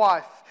loves his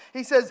wife.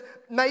 He says,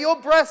 may your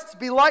breasts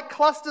be like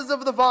clusters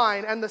of the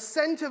vine, and the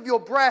scent of your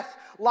breath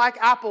like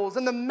apples,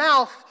 and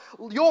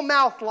your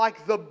mouth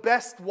like the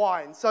best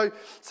wine. So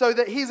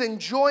that he's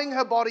enjoying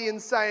her body and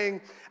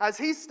saying, as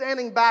he's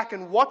standing back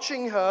and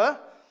watching her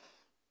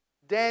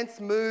dance,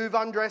 move,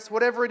 undress,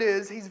 whatever it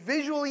is, he's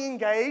visually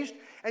engaged,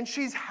 and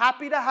she's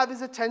happy to have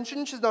his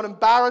attention. She's not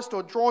embarrassed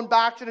or drawn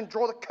back. She didn't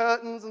draw the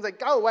curtains and say,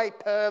 go away,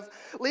 perv,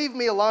 leave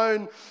me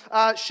alone.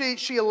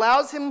 She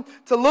allows him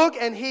to look,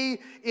 and he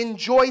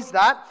enjoys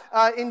that.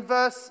 In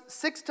verse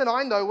 6 to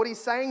 9, though, what he's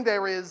saying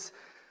there is,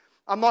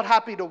 I'm not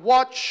happy to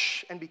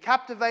watch and be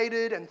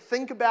captivated and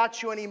think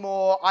about you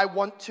anymore. I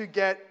want to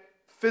get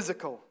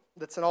physical.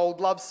 That's an old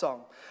love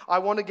song. I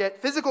want to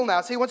get physical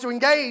now. So he wants to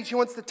engage. He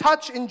wants to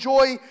touch,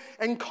 enjoy,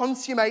 and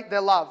consummate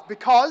their love.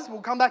 Because,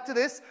 we'll come back to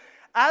this,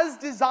 as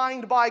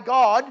designed by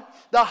God,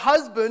 the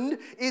husband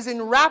is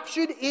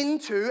enraptured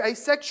into a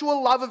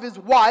sexual love of his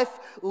wife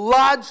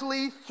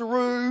largely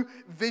through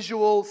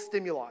visual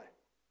stimuli.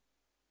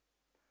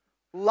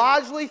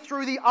 Largely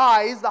through the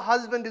eyes, the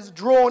husband is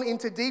drawn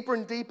into deeper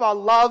and deeper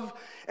love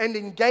and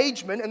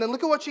engagement. And then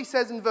look at what she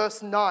says in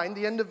verse 9,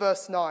 the end of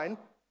verse 9.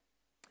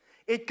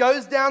 It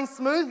goes down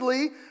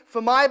smoothly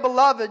for my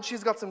beloved.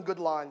 She's got some good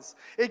lines.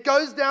 It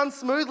goes down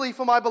smoothly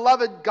for my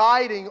beloved,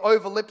 guiding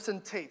over lips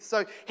and teeth.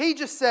 So he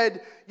just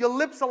said, your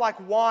lips are like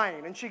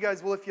wine. And she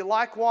goes, well, if you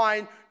like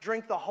wine,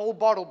 drink the whole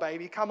bottle,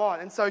 baby. Come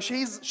on. And so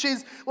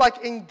she's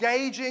like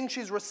engaging.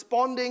 She's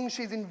responding.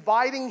 She's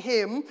inviting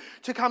him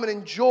to come and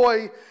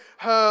enjoy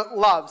her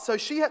love. So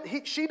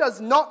she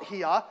does not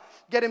here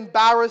get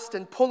embarrassed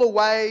and pull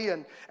away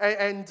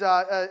and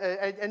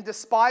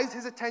despise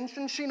his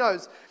attention. She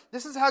knows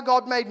this is how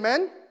God made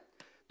men.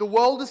 The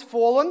world is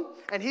fallen,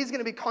 and he's going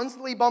to be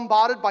constantly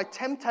bombarded by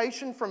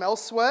temptation from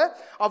elsewhere.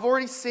 I've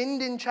already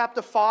sinned in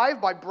chapter 5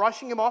 by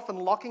brushing him off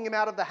and locking him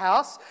out of the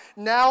house.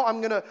 Now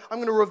I'm going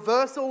to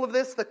reverse all of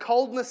this. The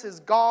coldness is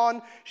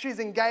gone. She's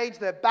engaged.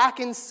 They're back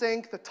in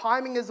sync. The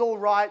timing is all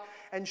right.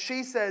 And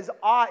she says,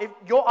 if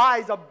your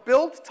eyes are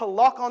built to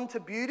lock onto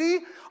beauty,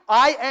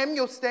 I am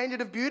your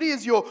standard of beauty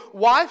as your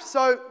wife,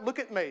 so look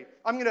at me.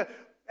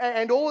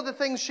 And all of the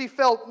things she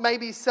felt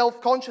maybe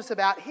self-conscious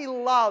about, he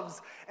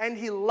loves and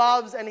he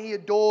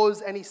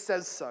adores and he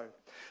says so.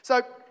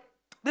 So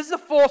this is the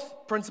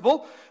fourth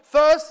principle.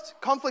 First,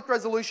 conflict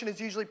resolution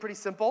is usually pretty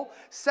simple.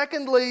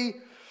 Secondly,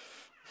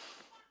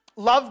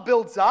 love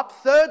builds up.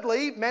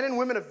 Thirdly, men and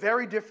women are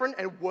very different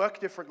and work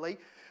differently.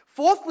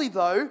 Fourthly,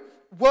 though,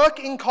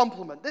 work in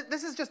complement.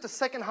 This is just the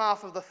second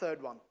half of the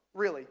third one,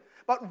 really.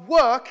 But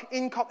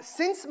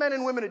since men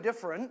and women are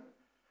different,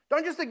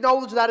 don't just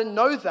acknowledge that and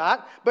know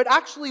that, but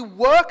actually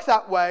work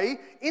that way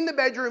in the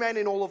bedroom and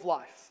in all of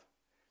life.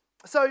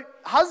 So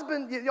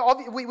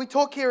we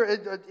talk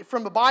here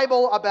from the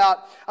Bible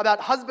about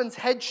husband's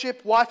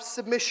headship, wife's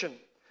submission.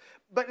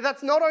 But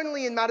that's not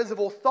only in matters of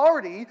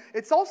authority,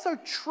 it's also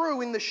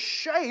true in the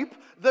shape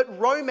that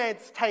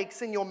romance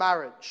takes in your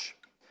marriage.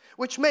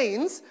 Which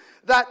means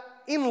that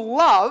in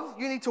love,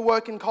 you need to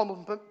work in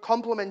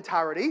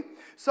complementarity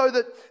so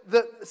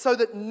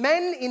that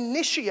men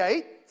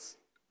initiate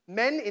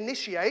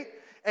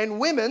and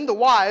women, the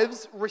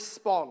wives,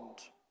 respond.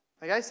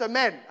 Okay, so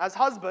men, as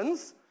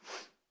husbands,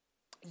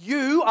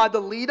 you are the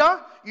leader.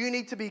 You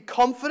need to be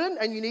confident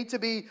and you need to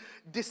be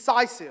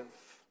decisive.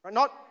 Right?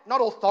 Not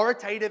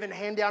authoritative and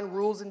hand down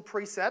rules and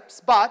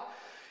precepts, but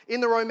in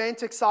the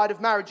romantic side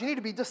of marriage, you need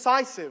to be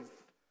decisive.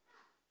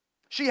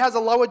 She has a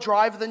lower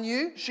drive than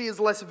you. She is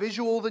less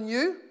visual than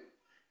you.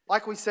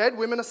 Like we said,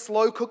 women are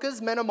slow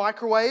cookers, men are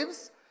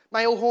microwaves.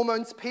 Male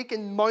hormones peak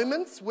in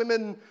moments,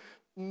 women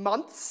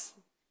months,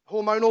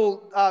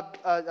 hormonal,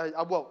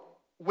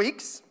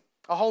 weeks,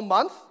 a whole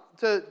month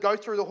to go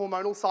through the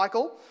hormonal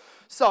cycle.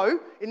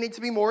 So it needs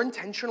to be more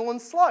intentional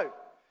and slow.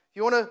 If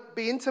you want to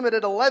be intimate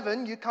at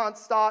 11, you can't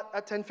start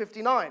at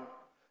 10:59.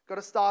 Got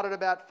to start at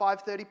about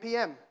 5:30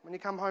 p.m. when you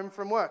come home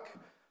from work.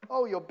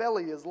 Oh, your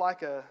belly is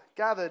like a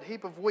gathered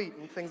heap of wheat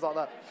and things like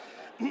that.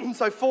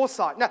 So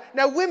foresight.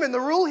 Now, women, the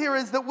rule here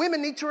is that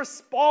women need to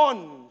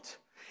respond.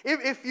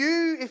 If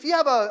you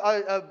have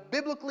a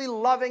biblically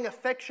loving,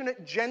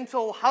 affectionate,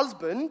 gentle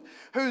husband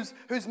who's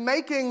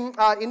making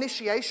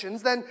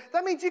initiations, then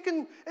that means it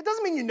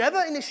doesn't mean you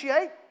never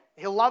initiate.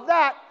 He'll love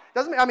that.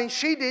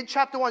 She did.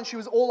 Chapter 1, she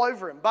was all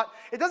over him. But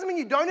it doesn't mean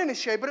you don't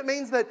initiate, but it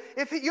means that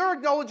if you're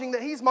acknowledging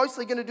that he's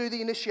mostly going to do the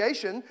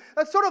initiation,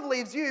 that sort of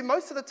leaves you,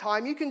 most of the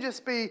time, you can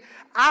just be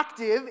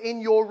active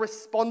in your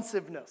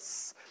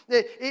responsiveness.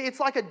 It's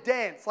like a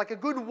dance, like a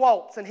good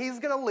waltz, and he's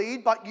going to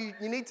lead, but you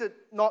need to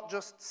not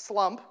just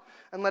slump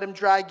and let him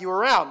drag you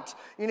around.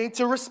 You need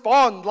to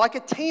respond like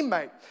a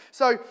teammate.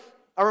 So,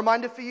 a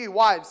reminder for you,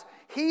 wives,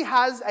 he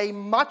has a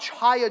much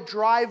higher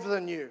drive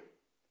than you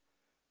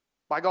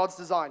by God's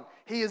design.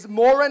 He is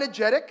more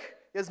energetic,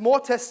 he has more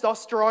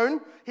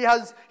testosterone, he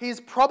is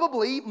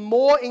probably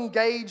more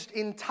engaged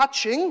in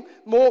touching,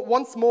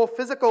 wants more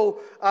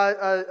physical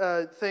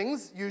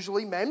things,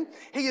 usually men.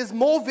 He is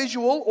more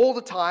visual all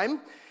the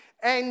time,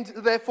 and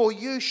therefore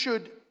you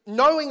should,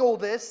 knowing all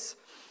this,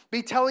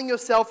 be telling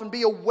yourself and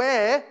be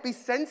aware, be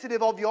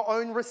sensitive of your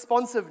own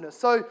responsiveness.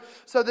 So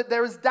that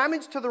there is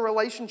damage to the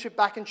relationship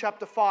back in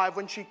chapter 5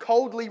 when she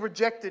coldly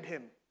rejected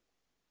him.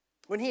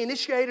 When he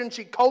initiated and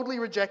she coldly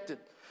rejected.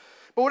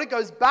 But what it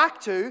goes back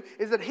to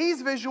is that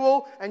he's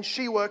visual and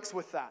she works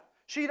with that.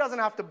 She doesn't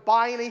have to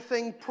buy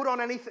anything, put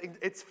on anything.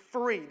 It's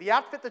free. The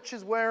outfit that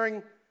she's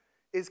wearing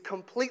is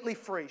completely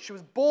free. She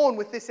was born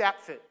with this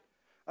outfit,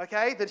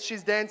 okay, that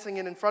she's dancing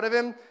in front of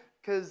him.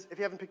 Because if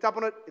you haven't picked up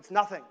on it, it's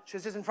nothing.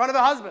 She's just in front of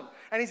her husband.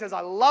 And he says,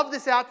 I love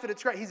this outfit.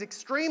 It's great. He's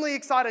extremely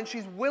excited and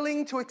she's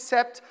willing to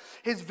accept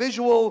his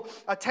visual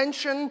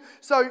attention.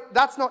 So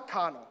that's not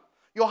carnal.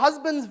 Your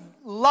husband's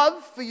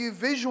love for you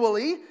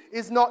visually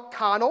is not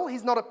carnal.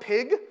 He's not a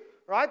pig,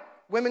 right?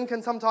 Women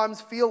can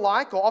sometimes feel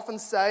like, or often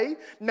say,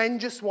 men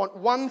just want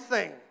one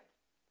thing.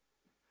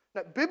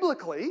 Now,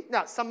 biblically,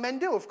 some men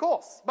do, of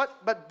course,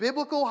 but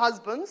biblical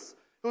husbands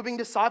who are being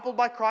discipled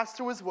by Christ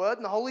through his word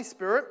and the Holy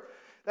Spirit,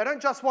 they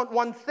don't just want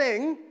one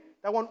thing,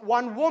 they want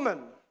one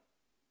woman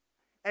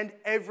and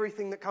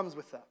everything that comes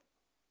with that.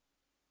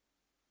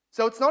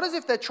 So it's not as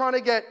if they're trying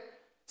to get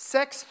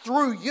sex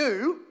through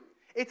you.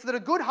 It's that a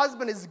good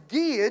husband is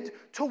geared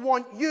to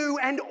want you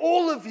and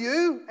all of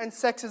you, and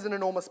sex is an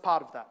enormous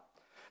part of that.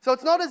 So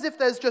it's not as if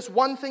there's just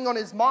one thing on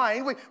his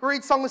mind. We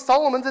read Song of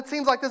Solomon's, it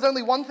seems like there's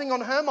only one thing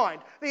on her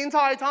mind the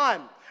entire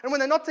time. And when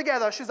they're not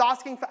together, she's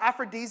asking for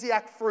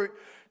aphrodisiac fruit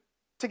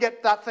to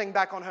get that thing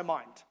back on her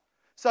mind.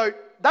 So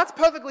that's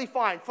perfectly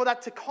fine for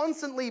that to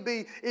constantly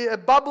be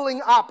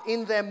bubbling up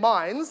in their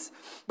minds.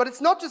 But it's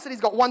not just that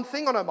he's got one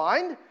thing on her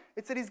mind,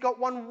 it's that he's got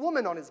one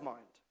woman on his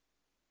mind.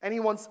 And he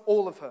wants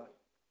all of her.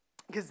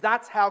 Because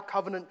that's how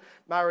covenant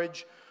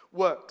marriage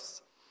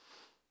works.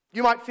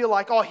 You might feel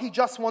like, oh, he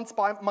just wants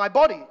my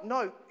body.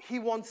 No, he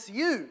wants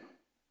you.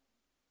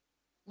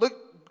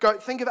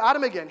 Think of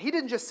Adam again. He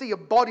didn't just see a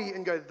body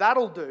and go,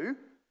 that'll do.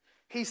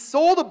 He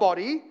saw the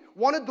body,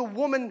 wanted the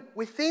woman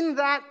within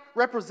that,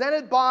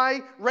 represented by,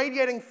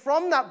 radiating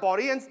from that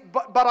body,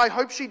 but I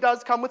hope she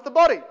does come with the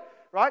body,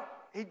 right?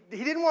 He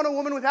didn't want a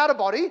woman without a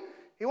body.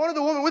 He wanted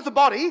the woman with the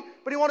body,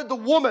 but he wanted the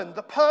woman,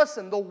 the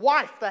person, the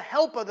wife, the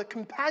helper, the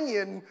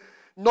companion,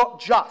 not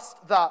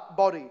just that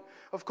body.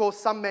 Of course,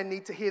 some men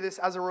need to hear this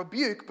as a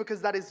rebuke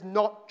because that is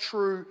not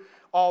true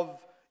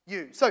of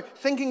you. So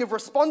thinking of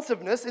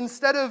responsiveness,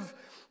 instead of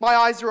my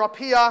eyes are up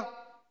here,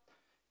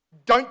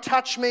 don't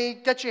touch me,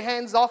 get your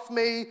hands off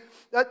me,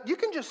 you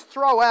can just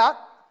throw out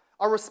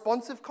a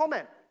responsive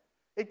comment.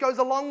 It goes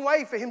a long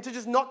way for him to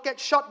just not get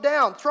shut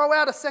down. Throw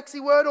out a sexy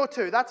word or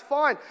two, that's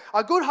fine.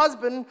 A good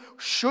husband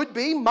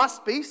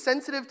must be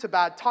sensitive to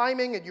bad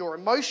timing and your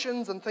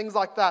emotions and things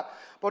like that.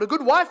 But a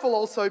good wife will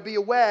also be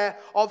aware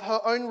of her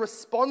own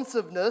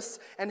responsiveness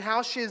and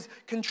how she's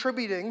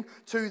contributing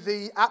to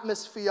the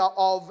atmosphere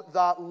of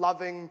the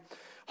loving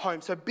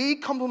home. So be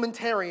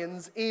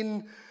complementarians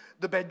in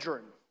the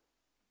bedroom.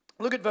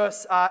 Look at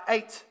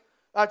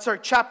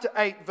chapter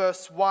 8,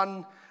 verse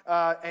 1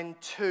 and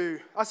 2.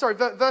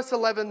 Verse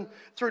 11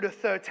 through to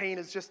 13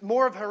 is just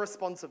more of her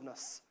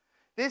responsiveness.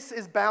 This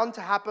is bound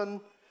to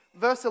happen.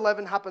 Verse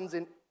 11 happens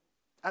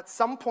at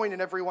some point in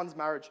everyone's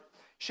marriage.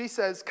 She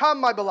says,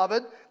 "Come, my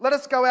beloved, let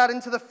us go out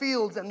into the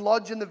fields and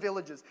lodge in the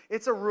villages."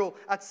 It's a rule.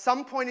 At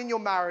some point in your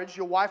marriage,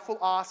 your wife will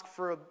ask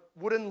for a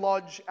wooden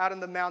lodge out in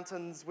the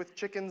mountains with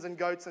chickens and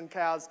goats and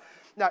cows.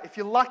 Now, if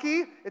you're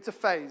lucky, it's a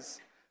phase.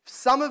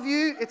 Some of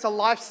you, it's a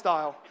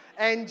lifestyle,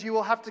 and you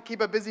will have to keep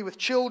her busy with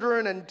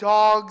children and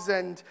dogs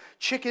and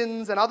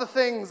chickens and other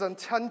things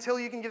until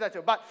you can give that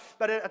to her.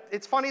 But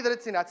it's funny that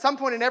it's at some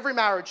point in every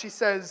marriage, she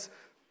says,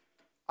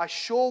 "I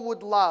sure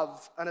would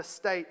love an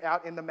estate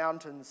out in the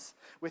mountains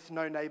with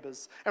no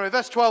neighbors." Anyway,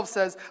 verse 12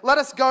 says, "Let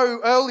us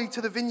go early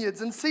to the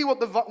vineyards and see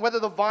whether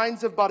the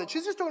vines have budded."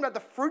 She's just talking about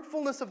the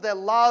fruitfulness of their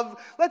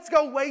love. Let's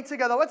go away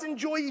together. Let's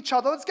enjoy each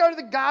other. Let's go to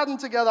the garden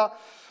together.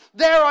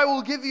 "There I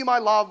will give you my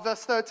love."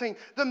 Verse 13,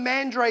 "The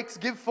mandrakes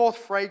give forth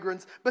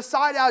fragrance.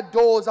 Beside our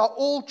doors are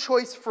all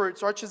choice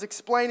fruits." Right? She's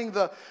explaining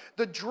the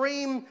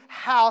dream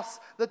house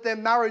that their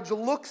marriage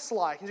looks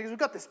like. And she goes, "We've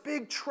got this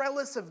big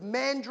trellis of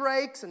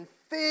mandrakes and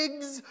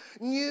figs,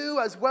 new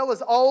as well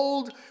as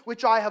old,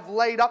 which I have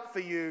laid up for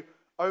you,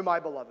 O my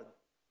beloved."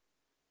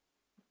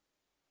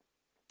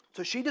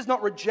 So she does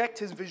not reject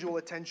his visual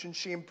attention.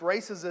 She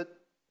embraces it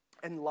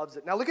and loves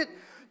it. Now look at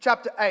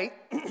chapter 8.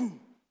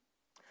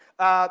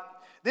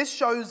 This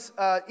shows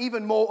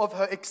even more of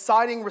her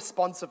exciting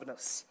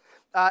responsiveness.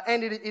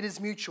 And it is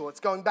mutual. It's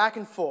going back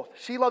and forth.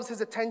 She loves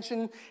his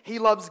attention. He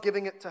loves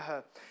giving it to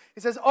her. He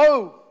says,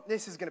 "Oh,"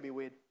 this is going to be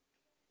weird.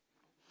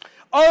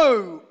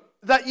 "Oh,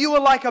 that you were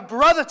like a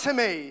brother to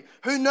me,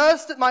 who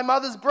nursed at my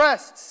mother's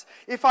breasts.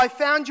 If I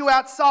found you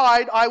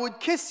outside, I would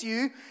kiss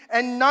you,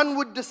 and none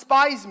would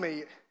despise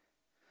me."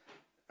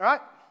 All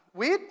right?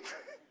 Weird?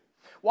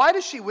 Why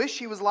does she wish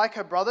she was like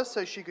her brother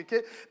so she could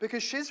kiss?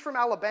 Because she's from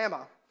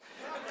Alabama.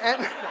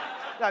 And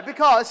no,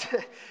 because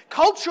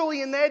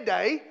culturally in their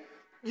day,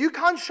 you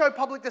can't show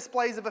public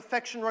displays of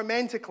affection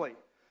romantically.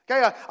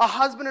 Okay, a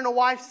husband and a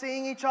wife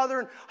seeing each other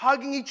and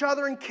hugging each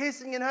other and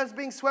kissing and hers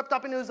being swept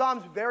up into his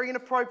arms, very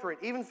inappropriate,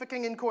 even for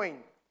king and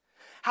queen.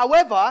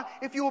 However,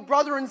 if you were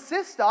brother and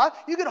sister,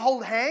 you could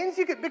hold hands,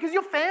 because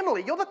you're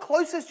family. You're the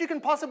closest you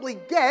can possibly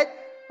get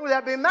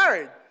without being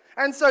married.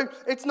 And so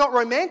it's not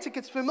romantic,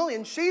 it's familiar.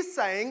 And she's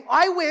saying,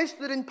 "I wish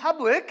that in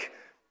public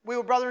we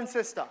were brother and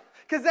sister.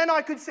 Because then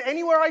I could see,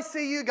 anywhere I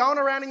see you going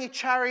around in your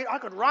chariot, I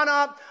could run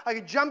up, I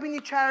could jump in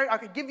your chariot, I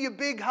could give you a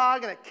big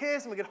hug and a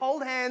kiss, and we could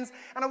hold hands,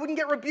 and I wouldn't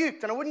get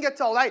rebuked, and I wouldn't get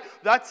told, hey,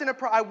 that's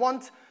inappropriate. I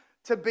want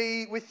to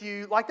be with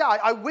you like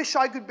that. I wish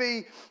I could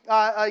be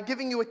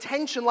giving you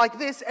attention like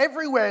this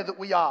everywhere that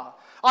we are.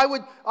 I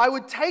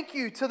would take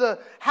you to the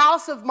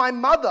house of my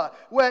mother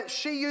where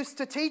she used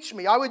to teach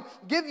me. I would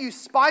give you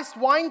spiced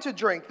wine to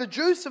drink, the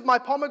juice of my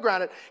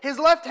pomegranate. His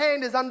left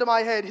hand is under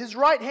my head. His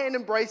right hand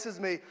embraces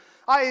me.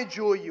 I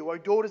adjure you, O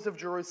daughters of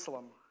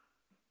Jerusalem."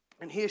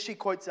 And here she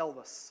quotes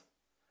Elvis.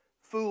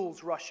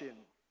 "Fools rush in."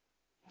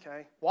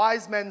 Okay?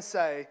 Wise men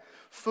say,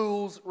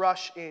 "Fools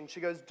rush in."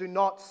 She goes, "Do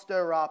not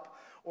stir up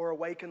or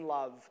awaken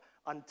love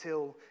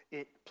until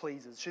it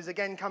pleases." She's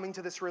again coming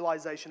to this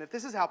realization. If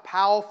this is how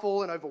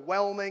powerful and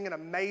overwhelming and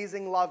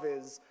amazing love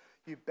is,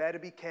 you better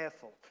be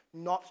careful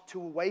not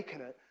to awaken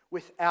it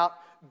without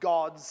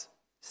God's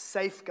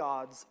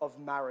safeguards of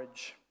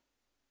marriage.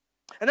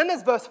 And then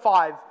there's verse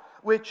 5,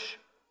 which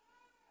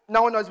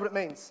No one knows what it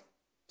means.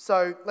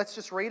 So let's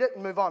just read it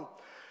and move on.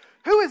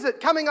 Who is it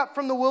coming up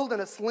from the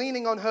wilderness,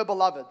 leaning on her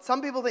beloved?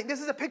 Some people think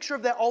this is a picture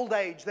of their old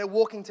age. They're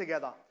walking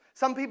together.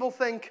 Some people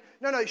think,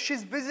 no,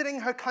 she's visiting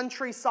her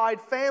countryside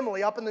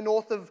family up in the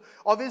north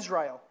of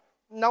Israel.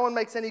 No one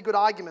makes any good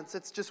arguments.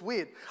 It's just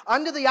weird.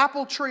 Under the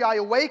apple tree I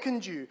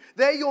awakened you.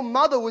 There your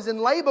mother was in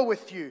labor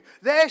with you.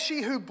 There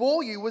she who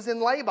bore you was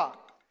in labor.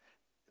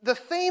 The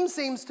theme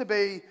seems to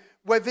be,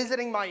 we're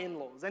visiting my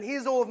in-laws, and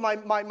here's all of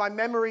my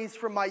memories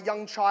from my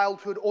young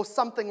childhood, or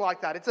something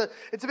like that. It's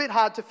a bit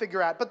hard to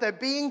figure out, but they're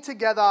being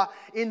together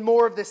in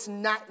more of this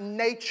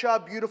nature,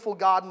 beautiful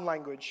garden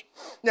language.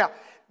 Now,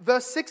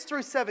 verse 6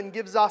 through 7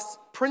 gives us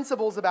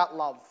principles about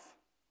love.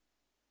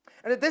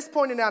 And at this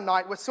point in our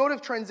night, we're sort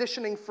of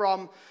transitioning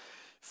from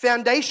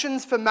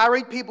foundations for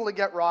married people to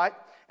get right,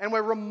 and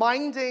we're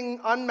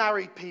reminding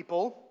unmarried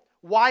people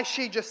why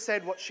she just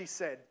said what she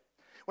said.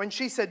 When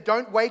she said,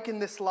 don't waken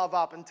this love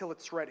up until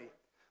it's ready,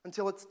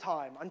 until it's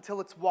time,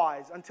 until it's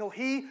wise, until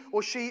he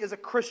or she is a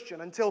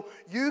Christian, until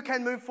you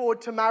can move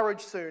forward to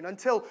marriage soon,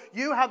 until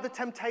you have the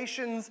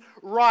temptations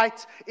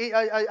right,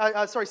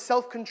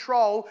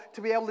 self-control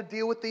to be able to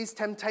deal with these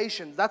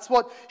temptations. That's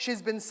what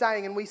she's been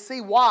saying, and we see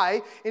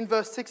why in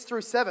verse 6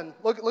 through 7.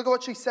 Look at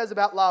what she says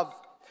about love.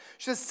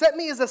 She says, set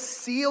me as a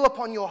seal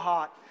upon your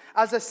heart,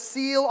 as a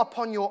seal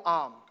upon your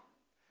arm.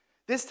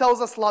 This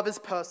tells us love is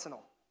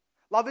personal.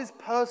 Love is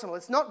personal.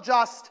 It's not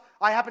just,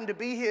 I happen to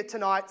be here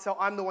tonight, so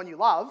I'm the one you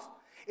love.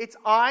 It's,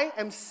 I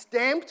am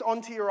stamped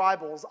onto your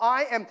eyeballs.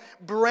 I am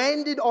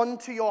branded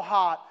onto your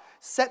heart.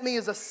 Set me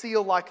as a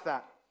seal like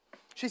that.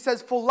 She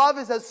says, for love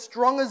is as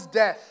strong as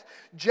death.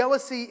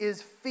 Jealousy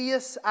is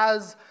fierce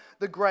as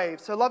the grave.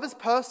 So love is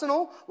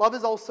personal. Love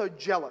is also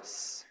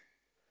jealous.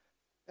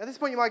 At this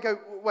point you might go,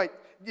 wait,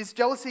 is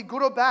jealousy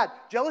good or bad?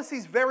 Jealousy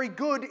is very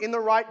good in the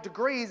right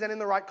degrees and in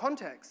the right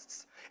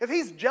contexts. If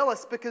he's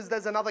jealous because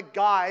there's another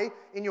guy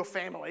in your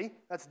family,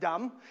 that's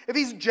dumb. If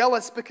he's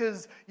jealous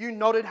because you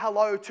nodded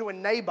hello to a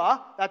neighbor,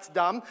 that's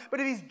dumb. But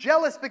if he's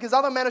jealous because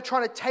other men are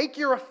trying to take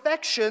your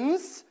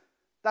affections,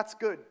 that's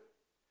good.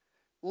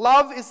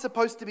 Love is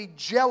supposed to be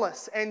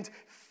jealous and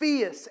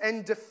fierce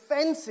and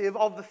defensive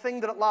of the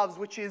thing that it loves,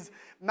 which is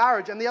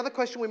marriage. And the other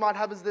question we might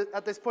have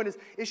at this point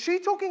is she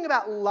talking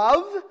about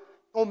love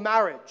or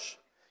marriage?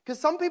 Because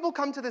some people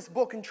come to this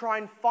book and try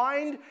and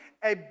find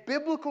a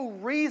biblical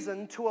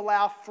reason to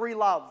allow free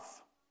love.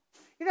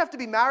 You don't have to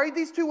be married.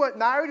 These two weren't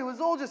married. It was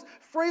all just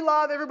free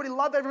love. Everybody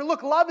loved everyone.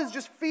 Look, love is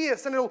just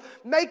fierce and it'll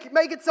make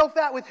itself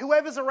out with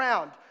whoever's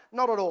around.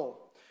 Not at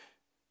all.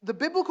 The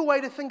biblical way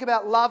to think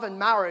about love and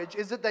marriage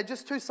is that they're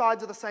just two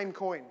sides of the same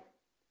coin.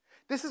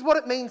 This is what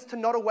it means to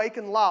not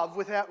awaken love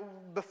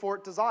before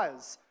it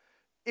desires.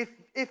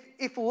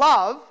 If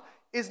love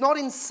is not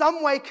in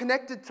some way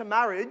connected to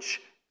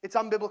marriage, it's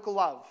unbiblical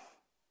love.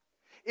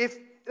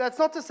 That's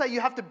not to say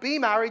you have to be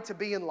married to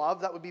be in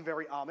love. That would be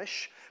very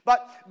Amish.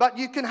 But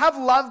you can have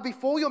love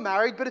before you're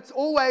married, but it's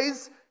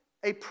always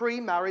a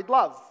pre-married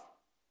love.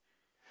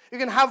 You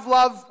can have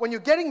love when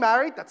you're getting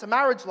married. That's a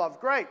marriage love.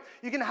 Great.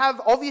 You can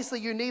have, obviously,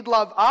 you need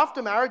love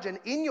after marriage and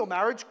in your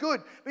marriage.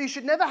 Good. But you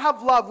should never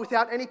have love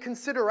without any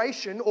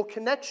consideration or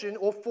connection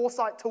or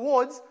foresight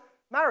towards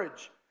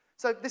marriage.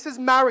 So this is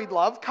married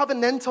love,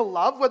 covenantal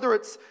love, whether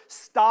it's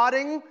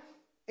starting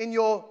in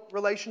your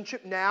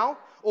relationship now,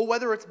 or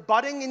whether it's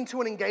budding into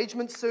an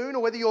engagement soon,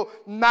 or whether you're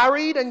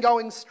married and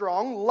going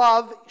strong.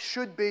 Love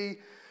should be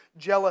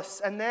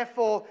jealous, and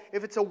therefore,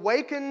 if it's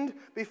awakened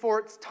before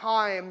its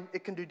time,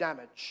 it can do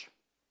damage.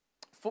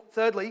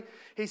 Thirdly,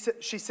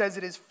 she says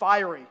it is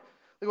fiery.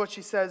 Look what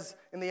she says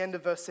in the end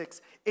of verse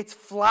 6. Its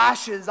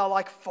flashes are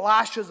like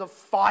flashes of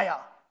fire,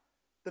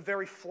 the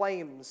very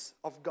flames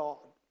of God.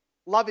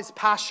 Love is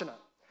passionate.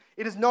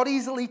 It is not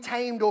easily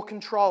tamed or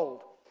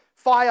controlled.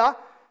 Fire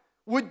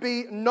would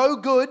be no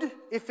good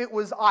if it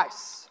was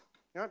ice.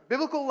 You know,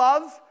 biblical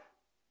love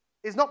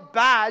is not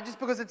bad just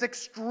because it's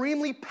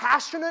extremely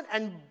passionate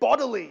and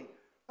bodily.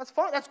 That's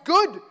fine. That's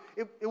good.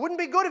 It wouldn't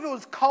be good if it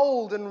was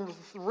cold and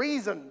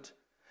reasoned.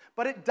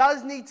 But it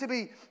does need to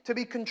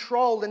be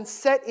controlled and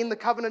set in the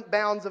covenant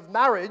bounds of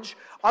marriage.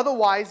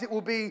 Otherwise, it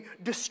will be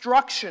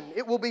destruction.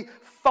 It will be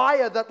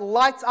fire that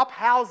lights up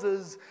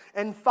houses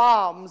and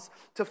farms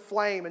to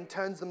flame and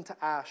turns them to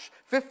ash.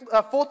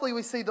 Fourthly,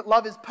 we see that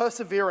love is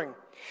persevering.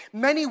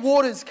 Many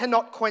waters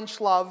cannot quench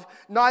love,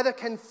 neither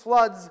can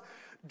floods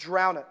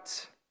drown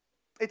it.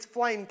 Its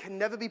flame can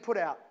never be put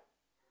out.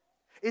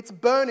 Its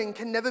burning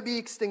can never be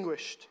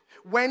extinguished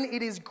when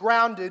it is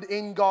grounded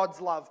in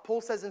God's love.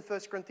 Paul says in 1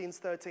 Corinthians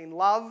 13,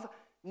 love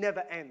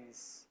never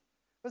ends.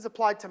 When it's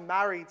applied to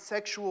married,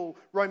 sexual,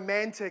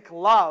 romantic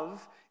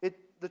love,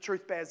 the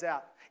truth bears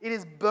out. It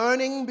is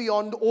burning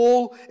beyond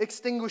all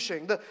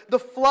extinguishing. The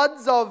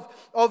floods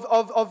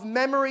of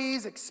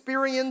memories,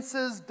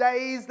 experiences,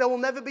 days, there will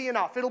never be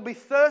enough. It'll be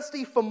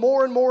thirsty for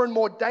more and more and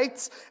more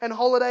dates and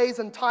holidays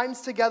and times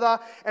together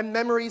and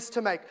memories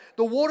to make.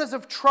 The waters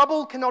of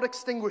trouble cannot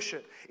extinguish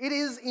it. It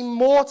is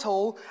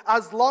immortal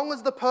as long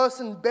as the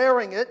person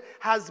bearing it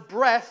has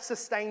breath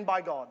sustained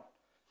by God.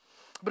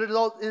 But it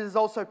is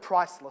also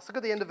priceless. Look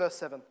at the end of verse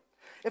 7.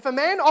 If a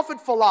man offered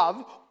for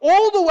love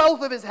all the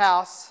wealth of his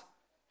house,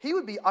 he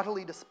would be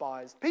utterly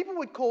despised. People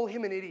would call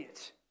him an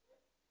idiot.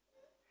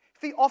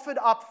 If he offered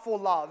up for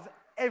love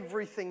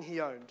everything he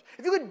owned,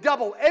 if he could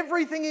double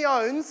everything he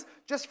owns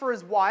just for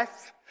his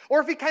wife, or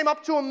if he came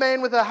up to a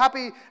man with a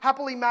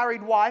happily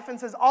married wife and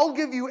says, I'll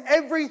give you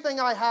everything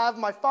I have,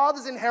 my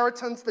father's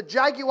inheritance, the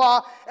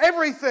Jaguar,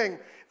 everything,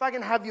 if I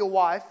can have your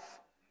wife,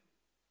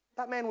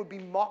 that man would be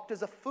mocked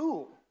as a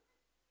fool.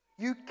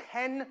 You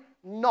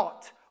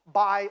cannot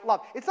buy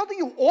love. It's not that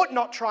you ought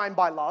not try and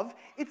buy love.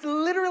 It's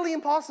literally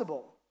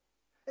impossible.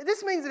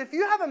 This means that if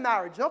you have a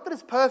marriage, not that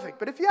it's perfect,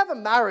 but if you have a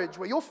marriage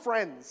where you're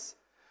friends,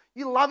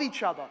 you love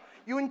each other,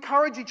 you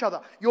encourage each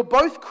other, you're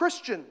both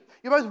Christian,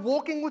 you're both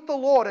walking with the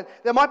Lord, and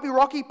there might be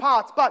rocky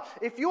parts, but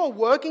if you are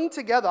working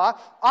together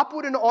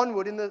upward and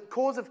onward in the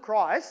cause of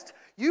Christ,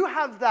 you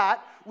have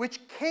that which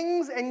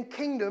kings and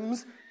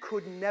kingdoms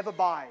could never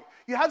buy.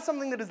 You have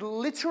something that is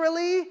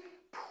literally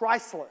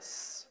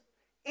priceless,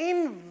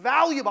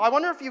 invaluable. I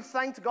wonder if you've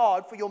thanked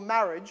God for your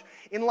marriage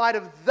in light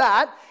of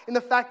that, in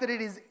the fact that it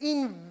is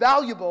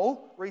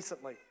invaluable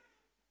recently.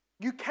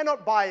 You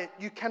cannot buy it.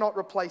 You cannot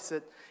replace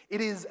it.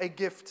 It is a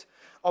gift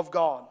of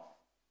God.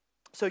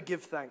 So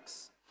give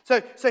thanks.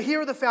 So here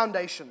are the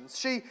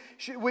foundations.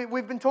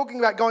 We've been talking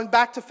about going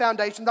back to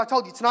foundations. I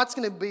told you tonight's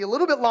going to be a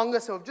little bit longer,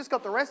 so we've just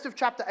got the rest of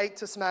chapter 8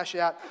 to smash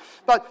out.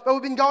 But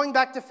we've been going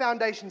back to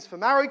foundations for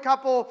married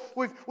couple.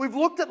 We've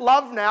looked at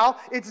love now,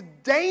 its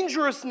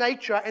dangerous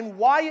nature, and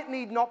why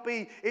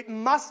it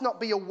must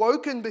not be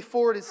awoken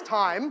before it is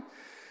time.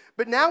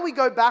 But now we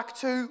go back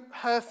to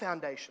her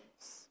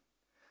foundations.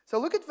 So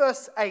look at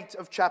verse 8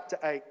 of chapter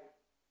 8.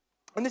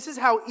 And this is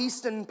how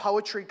Eastern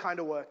poetry kind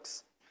of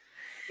works,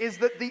 is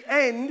that the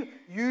end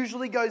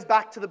usually goes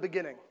back to the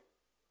beginning.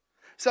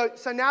 So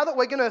now that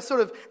we're going to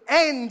sort of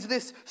end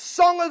this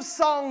song of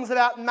songs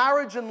about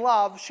marriage and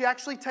love, she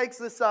actually takes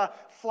this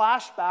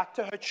flashback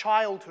to her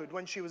childhood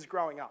when she was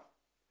growing up.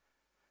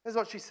 This is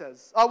what she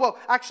says. Oh, well,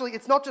 actually,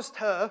 it's not just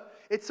her.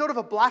 It's sort of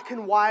a black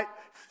and white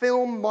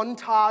film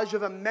montage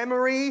of a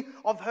memory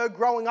of her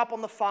growing up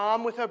on the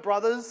farm with her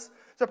brothers.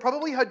 So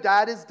probably her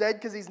dad is dead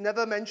because he's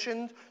never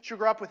mentioned. She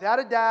grew up without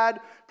a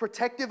dad,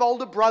 protective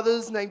older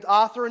brothers named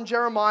Arthur and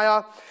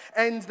Jeremiah,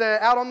 and they're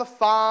out on the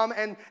farm,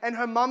 and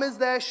her mum is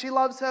there. She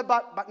loves her,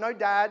 but no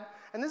dad.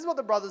 And this is what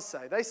the brothers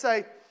say. They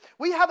say,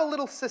 we have a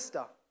little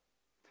sister.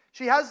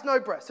 She has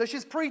no breast. So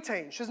she's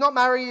preteen. She's not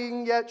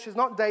marrying yet. She's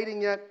not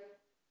dating yet.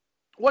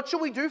 What shall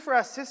we do for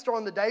our sister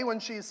on the day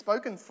when she is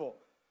spoken for?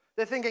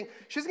 They're thinking,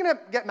 she's going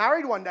to get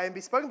married one day and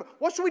be spoken for.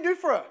 What should we do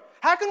for her?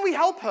 How can we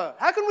help her?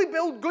 How can we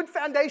build good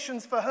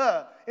foundations for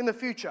her in the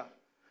future?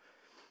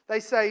 They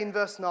say in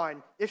verse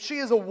 9, if she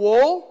is a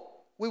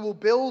wall, we will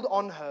build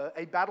on her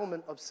a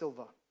battlement of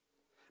silver.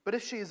 But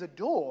if she is a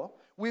door,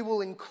 we will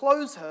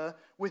enclose her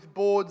with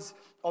boards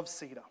of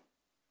cedar.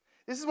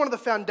 This is one of the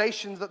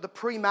foundations that the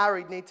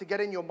pre-married need to get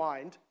in your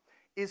mind,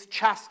 is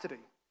chastity.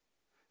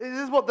 This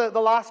is what the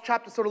last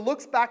chapter sort of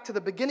looks back to the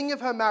beginning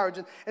of her marriage,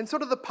 and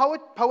sort of the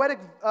poetic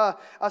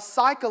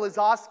cycle is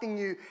asking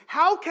you,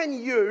 how can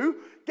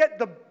you get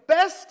the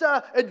best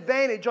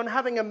advantage on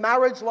having a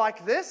marriage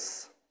like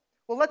this?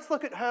 Well, let's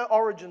look at her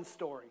origin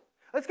story.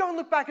 Let's go and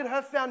look back at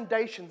her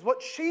foundations,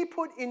 what she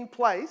put in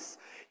place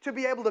to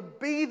be able to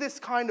be this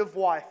kind of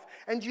wife.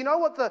 And do you know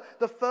what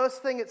the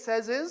first thing it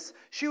says is?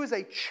 She was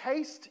a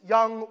chaste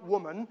young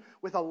woman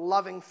with a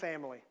loving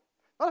family.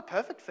 Not a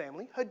perfect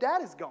family. Her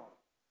dad is gone.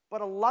 But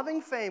a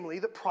loving family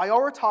that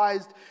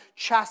prioritized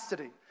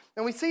chastity.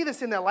 And we see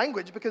this in their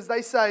language because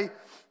they say,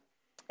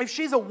 if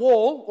she's a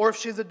wall or if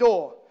she's a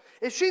door.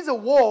 If she's a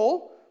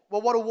wall,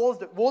 well, what do walls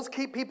do? Walls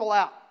keep people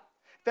out.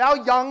 If our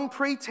young,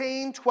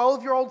 preteen,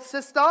 12-year-old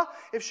sister,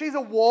 if she's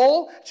a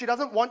wall, she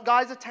doesn't want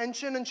guys'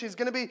 attention and she's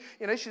going to be,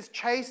 she's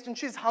chaste and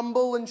she's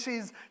humble and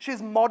she's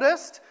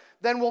modest,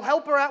 then we'll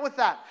help her out with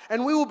that.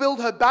 And we will build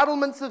her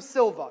battlements of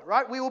silver,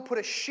 right? We will put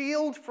a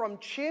shield from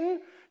chin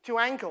to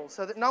ankle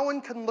so that no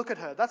one can look at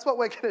her. That's what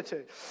we're going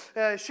to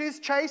do. She's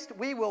chaste,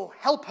 we will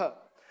help her.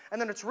 And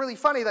then it's really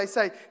funny, they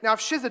say, now if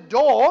she's a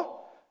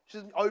door,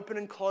 she's open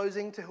and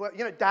closing to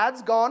whoever.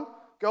 Dad's gone.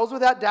 Girls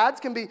without dads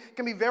can be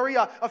very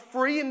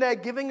free in their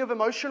giving of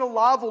emotional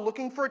love or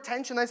looking for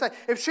attention. They say,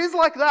 if she's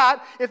like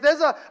that, if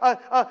there's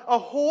a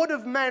horde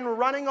of men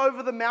running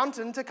over the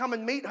mountain to come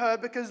and meet her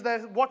because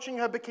they're watching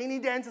her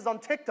bikini dances on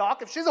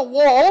TikTok, if she's a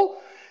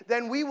wall,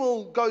 then we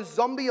will go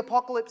zombie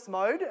apocalypse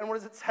mode. And what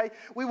does it say?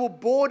 We will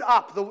board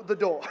up the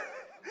door.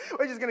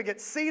 We're just going to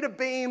get cedar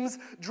beams,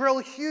 drill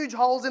huge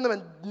holes in them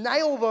and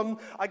nail them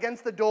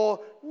against the door.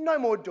 No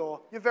more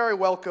door. You're very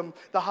welcome.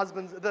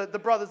 The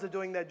brothers are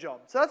doing their job.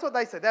 So that's what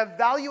they say. They're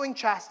valuing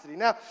chastity.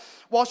 Now,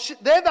 while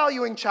they're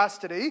valuing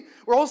chastity,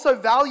 we're also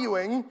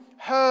valuing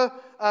her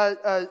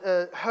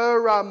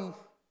own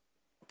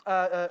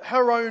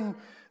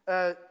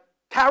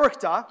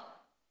character.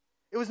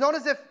 It was not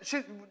as if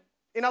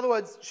in other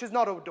words, she's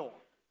not a door.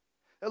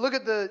 Look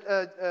at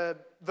the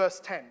verse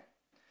 10.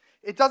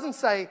 It doesn't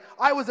say,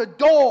 I was a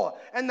door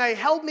and they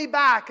held me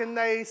back and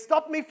they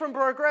stopped me from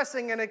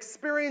progressing and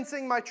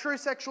experiencing my true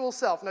sexual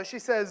self. No, she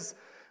says,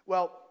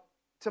 well,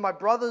 to my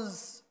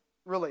brother's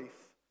relief,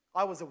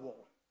 I was a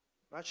wall.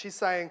 Right? She's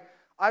saying,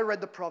 I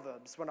read the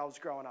Proverbs when I was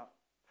growing up.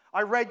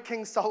 I read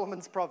King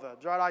Solomon's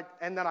Proverbs, right?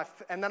 And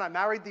then I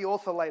married the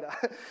author later.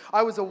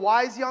 I was a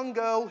wise young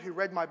girl who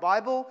read my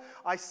Bible.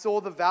 I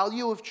saw the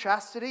value of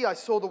chastity. I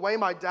saw the way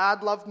my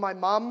dad loved my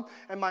mum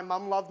and my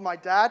mum loved my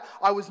dad.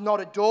 I was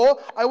not a door.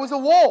 I was a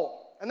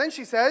wall. And then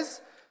she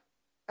says,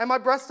 and my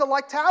breasts are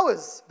like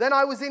towers. Then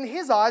I was in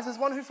his eyes as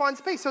one who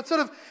finds peace. So it's sort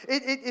of,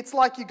 it's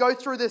like you go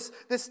through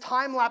this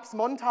time-lapse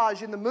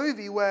montage in the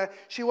movie where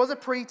she was a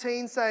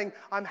preteen saying,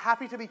 I'm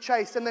happy to be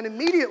chaste. And then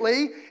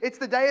immediately, it's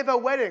the day of her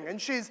wedding.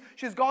 And she's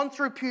gone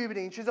through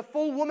puberty. And she's a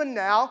full woman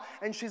now.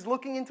 And she's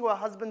looking into her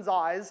husband's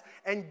eyes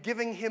and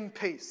giving him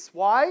peace.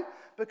 Why?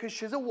 Because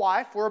she's a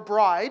wife or a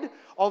bride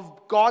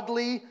of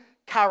godly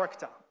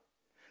character.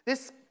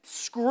 This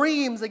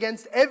screams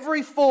against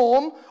every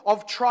form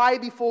of try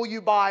before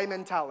you buy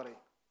mentality.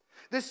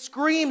 This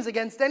screams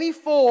against any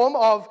form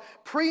of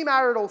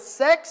premarital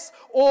sex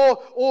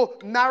or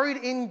married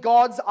in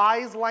God's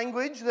eyes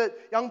language that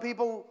young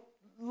people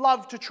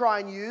love to try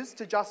and use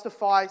to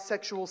justify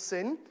sexual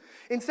sin.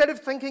 Instead of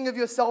thinking of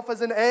yourself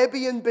as an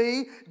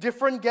Airbnb,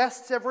 different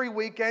guests every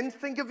weekend,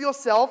 think of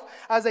yourself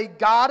as a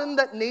garden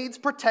that needs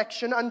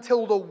protection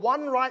until the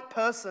one right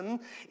person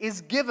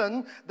is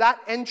given that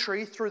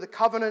entry through the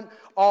covenant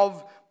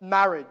of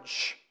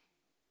marriage.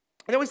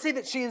 And then we see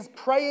that she is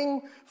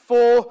praying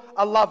for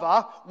a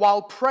lover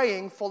while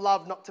praying for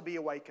love not to be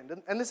awakened.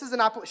 And this is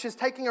she's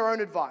taking her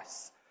own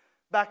advice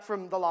back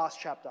from the last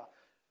chapter.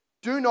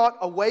 Do not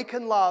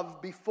awaken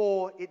love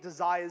before it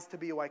desires to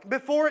be awakened,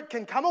 before it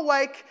can come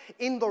awake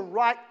in the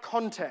right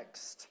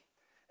context.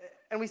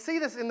 And we see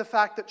this in the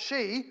fact that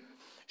she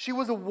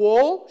was a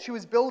wall, she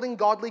was building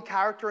godly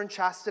character and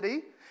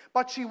chastity,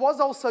 but she was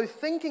also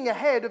thinking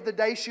ahead of the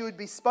day she would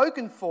be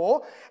spoken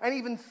for and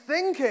even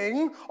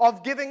thinking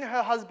of giving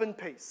her husband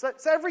peace.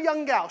 So every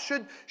young gal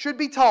should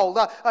be told,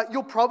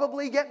 you'll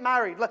probably get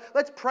married.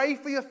 Let's pray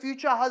for your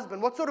future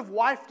husband. What sort of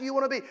wife do you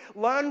want to be?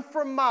 Learn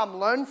from mum.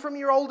 Learn from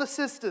your older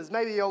sisters.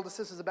 Maybe the older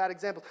sisters are bad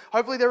examples.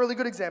 Hopefully they're really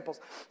good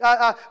examples.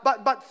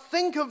 But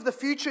think of the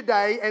future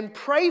day and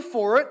pray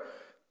for it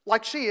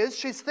like she is.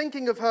 She's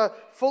thinking of her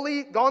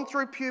fully gone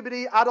through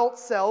puberty, adult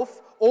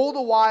self, all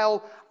the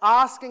while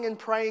asking and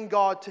praying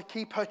God to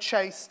keep her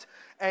chaste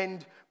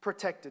and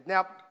protected.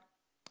 Now,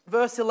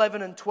 verse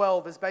 11 and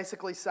 12 is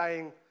basically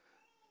saying,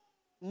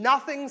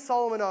 nothing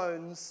Solomon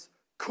owns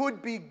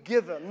could be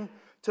given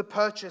to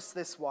purchase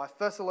this wife.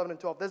 Verse 11 and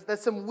 12.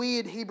 There's some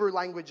weird Hebrew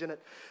language in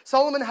it.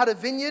 Solomon had a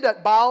vineyard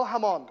at Baal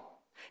Hamon.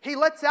 He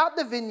lets out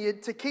the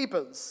vineyard to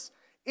keepers.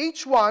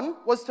 Each one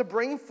was to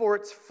bring for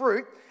its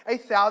fruit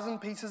 1,000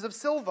 pieces of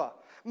silver.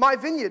 My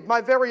vineyard,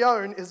 my very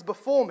own, is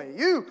before me.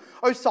 You,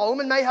 O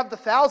Solomon, may have the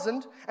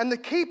 1,000, and the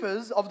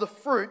keepers of the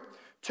fruit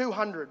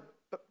 200.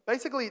 But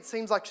basically, it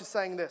seems like she's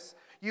saying this.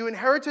 You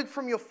inherited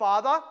from your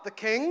father, the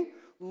king,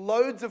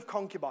 loads of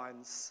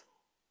concubines.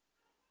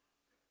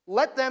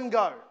 Let them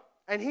go.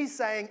 And he's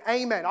saying,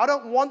 amen. I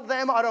don't want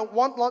them. I don't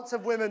want lots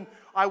of women.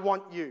 I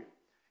want you.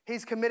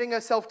 He's committing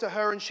herself to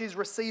her, and she's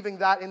receiving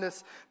that in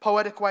this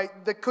poetic way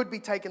that could be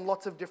taken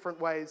lots of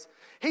different ways.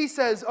 He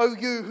says, O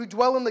you who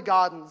dwell in the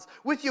gardens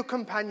with your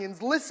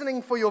companions,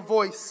 listening for your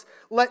voice,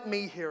 let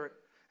me hear it.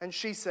 And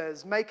she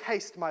says, make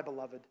haste, my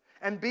beloved,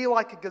 and be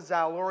like a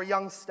gazelle or a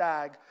young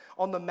stag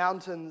on the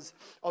mountains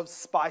of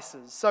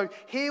spices. So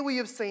here we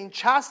have seen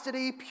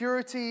chastity,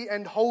 purity,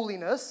 and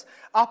holiness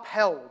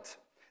upheld.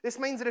 This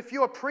means that if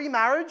you are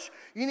pre-marriage,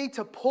 you need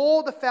to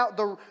pour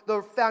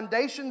the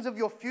foundations of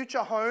your future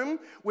home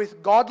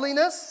with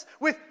godliness,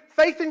 with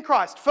faith in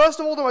Christ.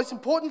 First of all, the most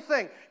important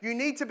thing, you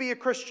need to be a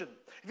Christian.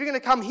 If you're going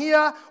to come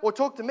here or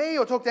talk to me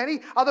or talk to any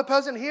other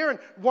person here and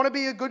want to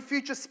be a good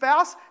future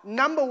spouse,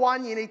 number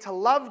one, you need to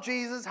love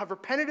Jesus, have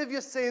repented of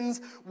your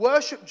sins,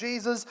 worship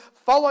Jesus,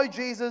 follow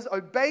Jesus,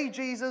 obey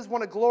Jesus,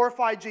 want to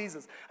glorify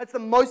Jesus. That's the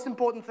most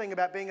important thing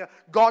about being a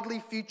godly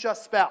future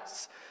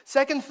spouse.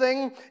 Second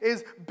thing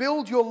is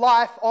build your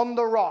life on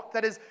the rock.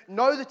 That is,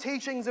 know the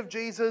teachings of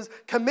Jesus,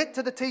 commit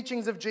to the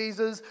teachings of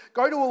Jesus,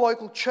 go to a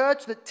local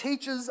church that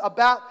teaches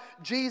about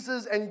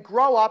Jesus and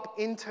grow up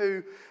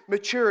into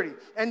maturity.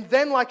 And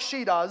then, like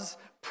she does,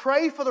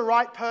 pray for the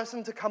right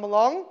person to come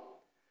along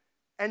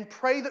and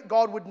pray that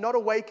God would not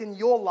awaken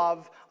your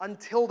love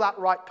until that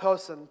right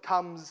person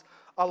comes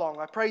along.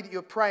 I pray that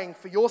you're praying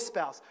for your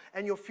spouse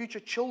and your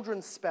future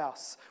children's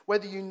spouse,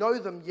 whether you know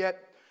them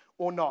yet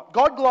or not.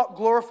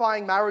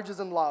 God-glorifying marriages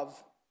and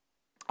love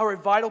are a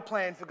vital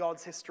plan for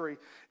God's history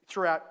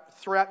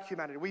throughout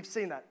humanity. We've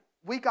seen that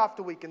week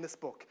after week in this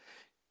book.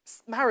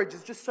 Marriage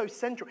is just so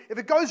central. If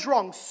it goes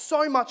wrong,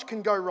 so much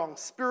can go wrong.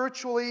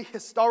 Spiritually,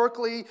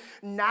 historically,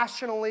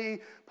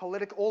 nationally,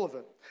 politically, all of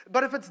it.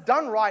 But if it's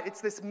done right,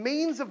 it's this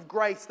means of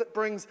grace that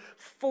brings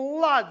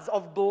floods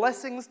of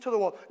blessings to the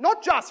world.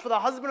 Not just for the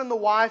husband and the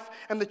wife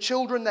and the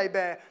children they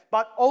bear,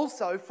 but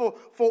also for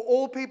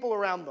all people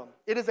around them.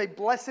 It is a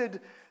blessed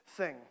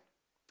thing.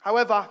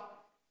 However,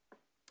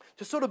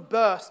 to sort of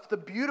burst the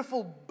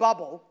beautiful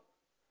bubble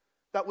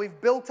that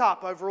we've built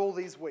up over all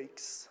these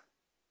weeks,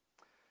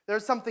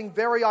 there's something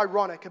very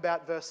ironic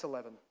about verse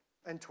 11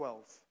 and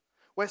 12,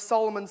 where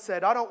Solomon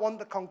said, I don't want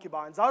the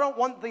concubines, I don't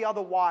want the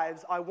other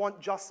wives, I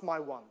want just my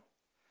one.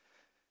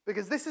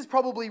 Because this is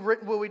probably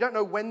written, well, we don't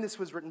know when this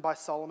was written by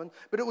Solomon,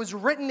 but it was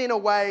written in a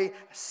way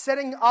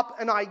setting up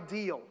an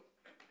ideal.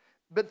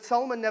 But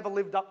Solomon never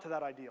lived up to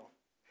that ideal.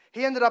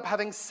 He ended up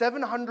having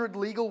 700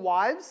 legal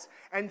wives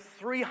and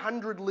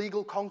 300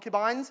 legal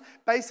concubines,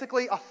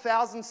 basically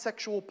 1,000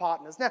 sexual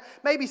partners. Now,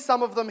 maybe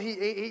some of them he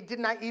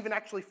didn't even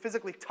actually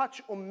physically touch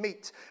or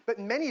meet, but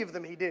many of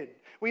them he did.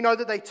 We know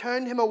that they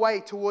turned him away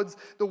towards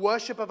the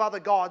worship of other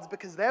gods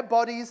because their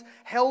bodies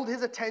held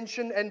his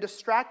attention and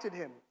distracted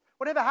him.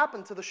 Whatever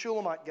happened to the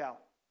Shulamite gal?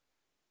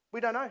 We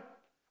don't know.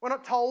 We're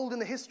not told in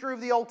the history of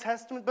the Old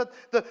Testament, but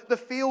the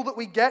feel that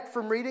we get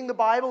from reading the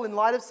Bible in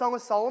light of Song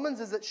of Solomon's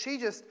is that she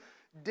just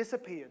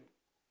disappeared.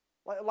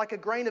 Like a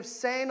grain of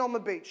sand on the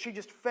beach. She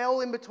just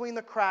fell in between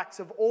the cracks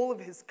of all of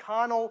his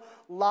carnal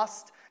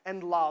lust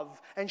and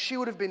love. And she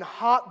would have been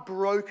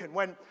heartbroken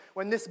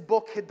when this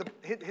book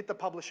hit the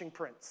publishing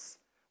prints.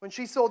 When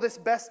she saw this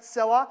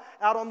bestseller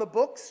out on the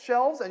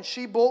bookshelves and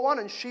she bought one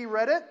and she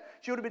read it,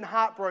 she would have been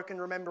heartbroken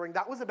remembering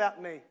that was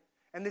about me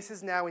and this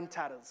is now in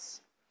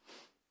tatters.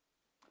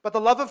 But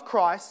the love of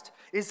Christ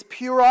is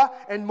purer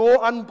and more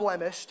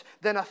unblemished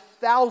than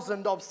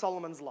 1,000 of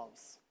Solomon's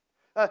loves.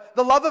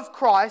 The love of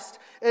Christ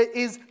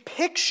is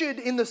pictured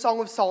in the Song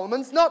of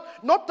Solomon's,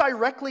 not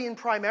directly and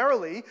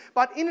primarily,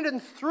 but in it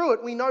and through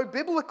it we know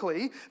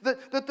biblically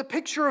that the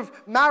picture of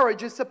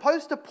marriage is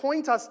supposed to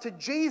point us to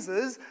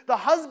Jesus, the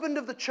husband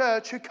of the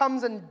church who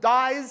comes and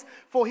dies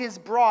for his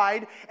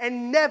bride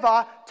and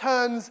never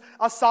turns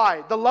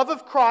aside. The love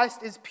of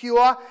Christ is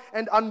pure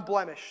and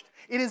unblemished.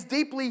 It is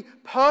deeply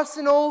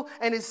personal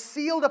and is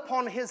sealed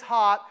upon his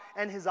heart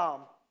and his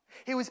arm.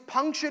 He was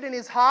punctured in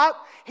his heart.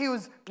 He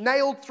was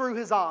nailed through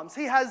his arms.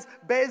 He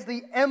bears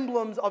the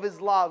emblems of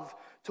his love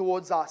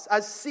towards us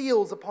as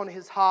seals upon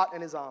his heart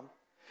and his arm.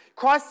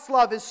 Christ's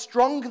love is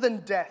stronger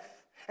than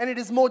death, and it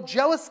is more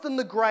jealous than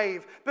the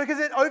grave because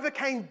it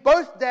overcame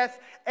both death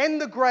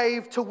and the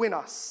grave to win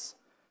us.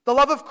 The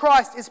love of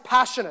Christ is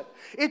passionate.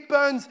 It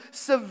burns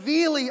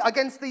severely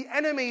against the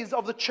enemies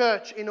of the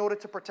church in order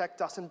to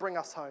protect us and bring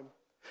us home.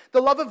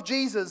 The love of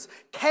Jesus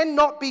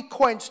cannot be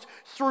quenched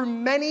through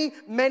many,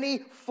 many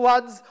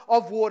floods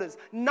of waters.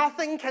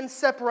 Nothing can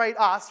separate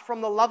us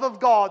from the love of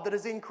God that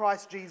is in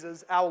Christ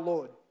Jesus, our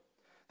Lord.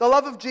 The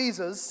love of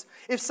Jesus,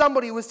 if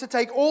somebody was to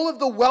take all of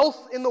the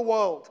wealth in the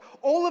world,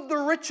 all of the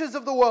riches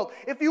of the world,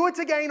 if you were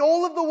to gain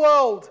all of the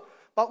world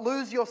but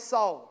lose your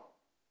soul,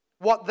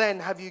 what then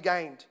have you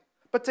gained?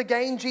 But to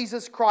gain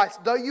Jesus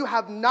Christ, though you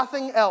have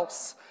nothing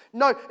else.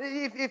 No,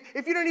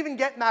 if you don't even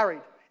get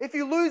married, if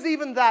you lose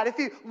even that, if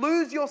you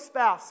lose your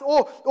spouse,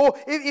 or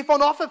if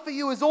on offer for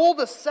you is all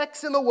the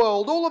sex in the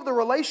world, all of the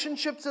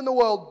relationships in the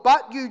world,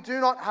 but you do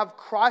not have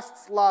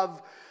Christ's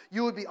love,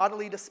 you would be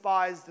utterly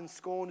despised and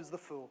scorned as the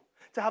fool.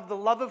 To have the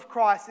love of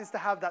Christ is to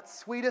have that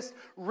sweetest,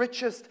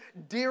 richest,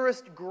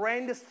 dearest,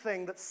 grandest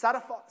thing that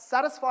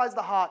satisfies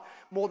the heart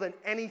more than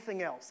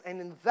anything else.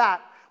 And in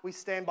that, we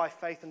stand by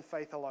faith and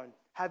faith alone.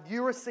 Have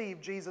you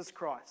received Jesus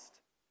Christ?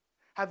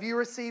 Have you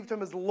received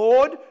him as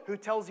Lord who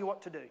tells you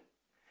what to do?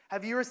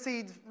 Have you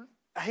received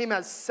him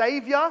as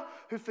Savior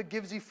who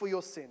forgives you for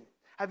your sin?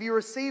 Have you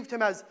received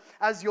him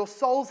as your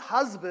soul's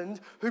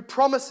husband who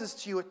promises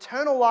to you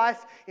eternal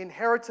life,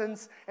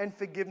 inheritance, and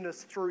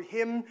forgiveness through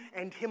him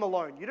and him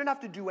alone? You don't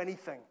have to do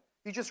anything.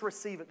 You just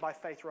receive it by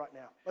faith right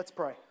now. Let's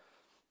pray.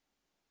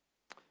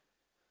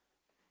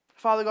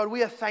 Father God,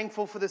 we are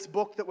thankful for this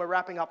book that we're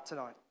wrapping up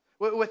tonight.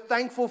 We're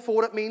thankful for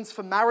what it means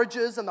for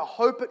marriages and the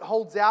hope it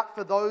holds out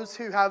for those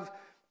who have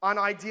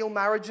unideal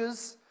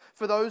marriages,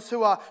 for those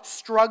who are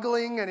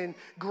struggling and in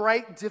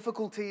great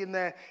difficulty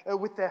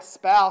with their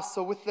spouse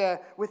or with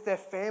their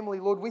family.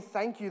 Lord, we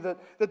thank you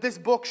that this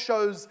book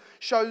shows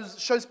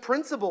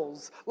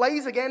principles,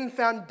 lays again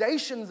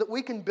foundations that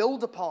we can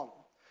build upon.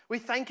 We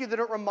thank you that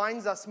it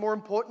reminds us, more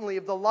importantly,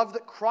 of the love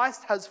that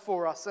Christ has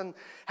for us and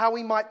how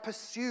we might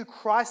pursue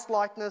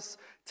Christ-likeness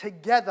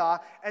together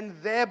and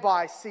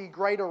thereby see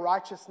greater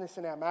righteousness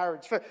in our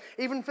marriage.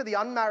 Even for the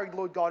unmarried,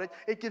 Lord God,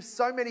 it gives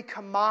so many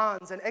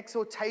commands and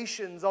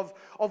exhortations of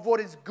what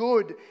is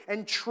good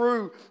and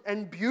true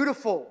and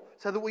beautiful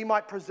so that we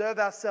might preserve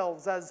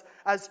ourselves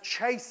as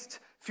chaste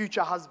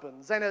future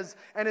husbands and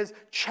as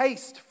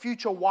chaste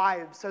future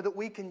wives so that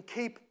we can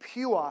keep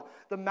pure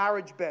the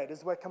marriage bed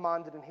as we're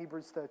commanded in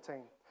Hebrews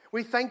 13.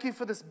 We thank you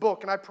for this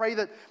book, and I pray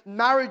that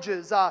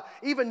marriages are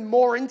even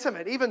more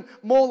intimate, even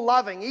more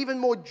loving, even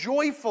more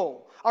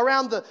joyful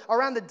around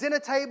the dinner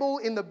table,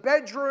 in the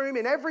bedroom,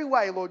 in every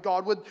way, Lord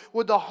God.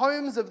 Would the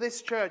homes of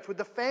this church, would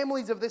the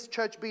families of this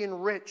church be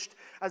enriched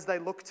as they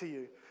look to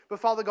you? But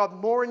Father God,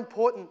 more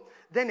important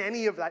than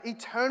any of that,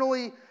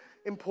 eternally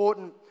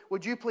important,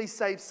 would you please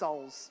save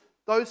souls?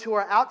 Those who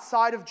are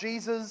outside of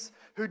Jesus,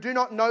 who do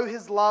not know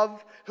his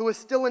love, who are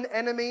still an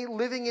enemy,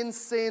 living in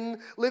sin,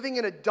 living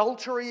in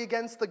adultery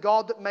against the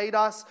God that made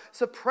us,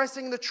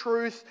 suppressing the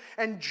truth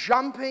and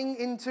jumping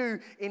into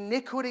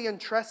iniquity and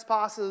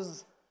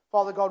trespasses.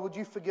 Father God, would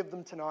you forgive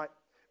them tonight?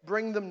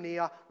 bring them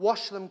near,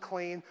 wash them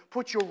clean,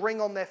 put your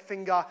ring on their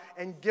finger,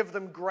 and give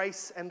them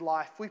grace and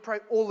life. We pray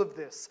all of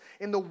this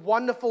in the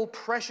wonderful,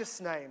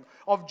 precious name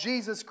of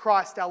Jesus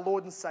Christ, our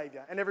Lord and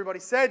Savior. And everybody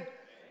said,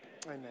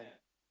 Amen.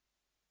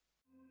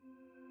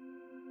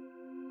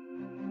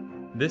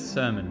 This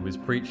sermon was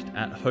preached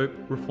at Hope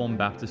Reformed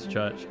Baptist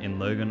Church in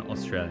Logan,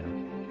 Australia.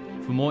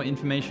 For more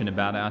information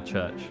about our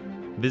church,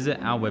 visit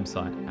our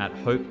website at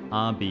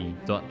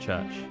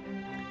hoperb.church.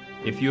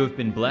 If you have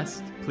been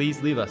blessed,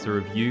 please leave us a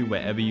review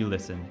wherever you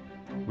listen.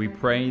 We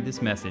pray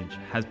this message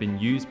has been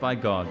used by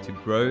God to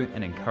grow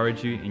and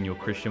encourage you in your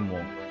Christian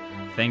walk.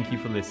 Thank you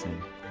for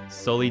listening.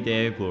 Soli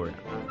Deo Gloria.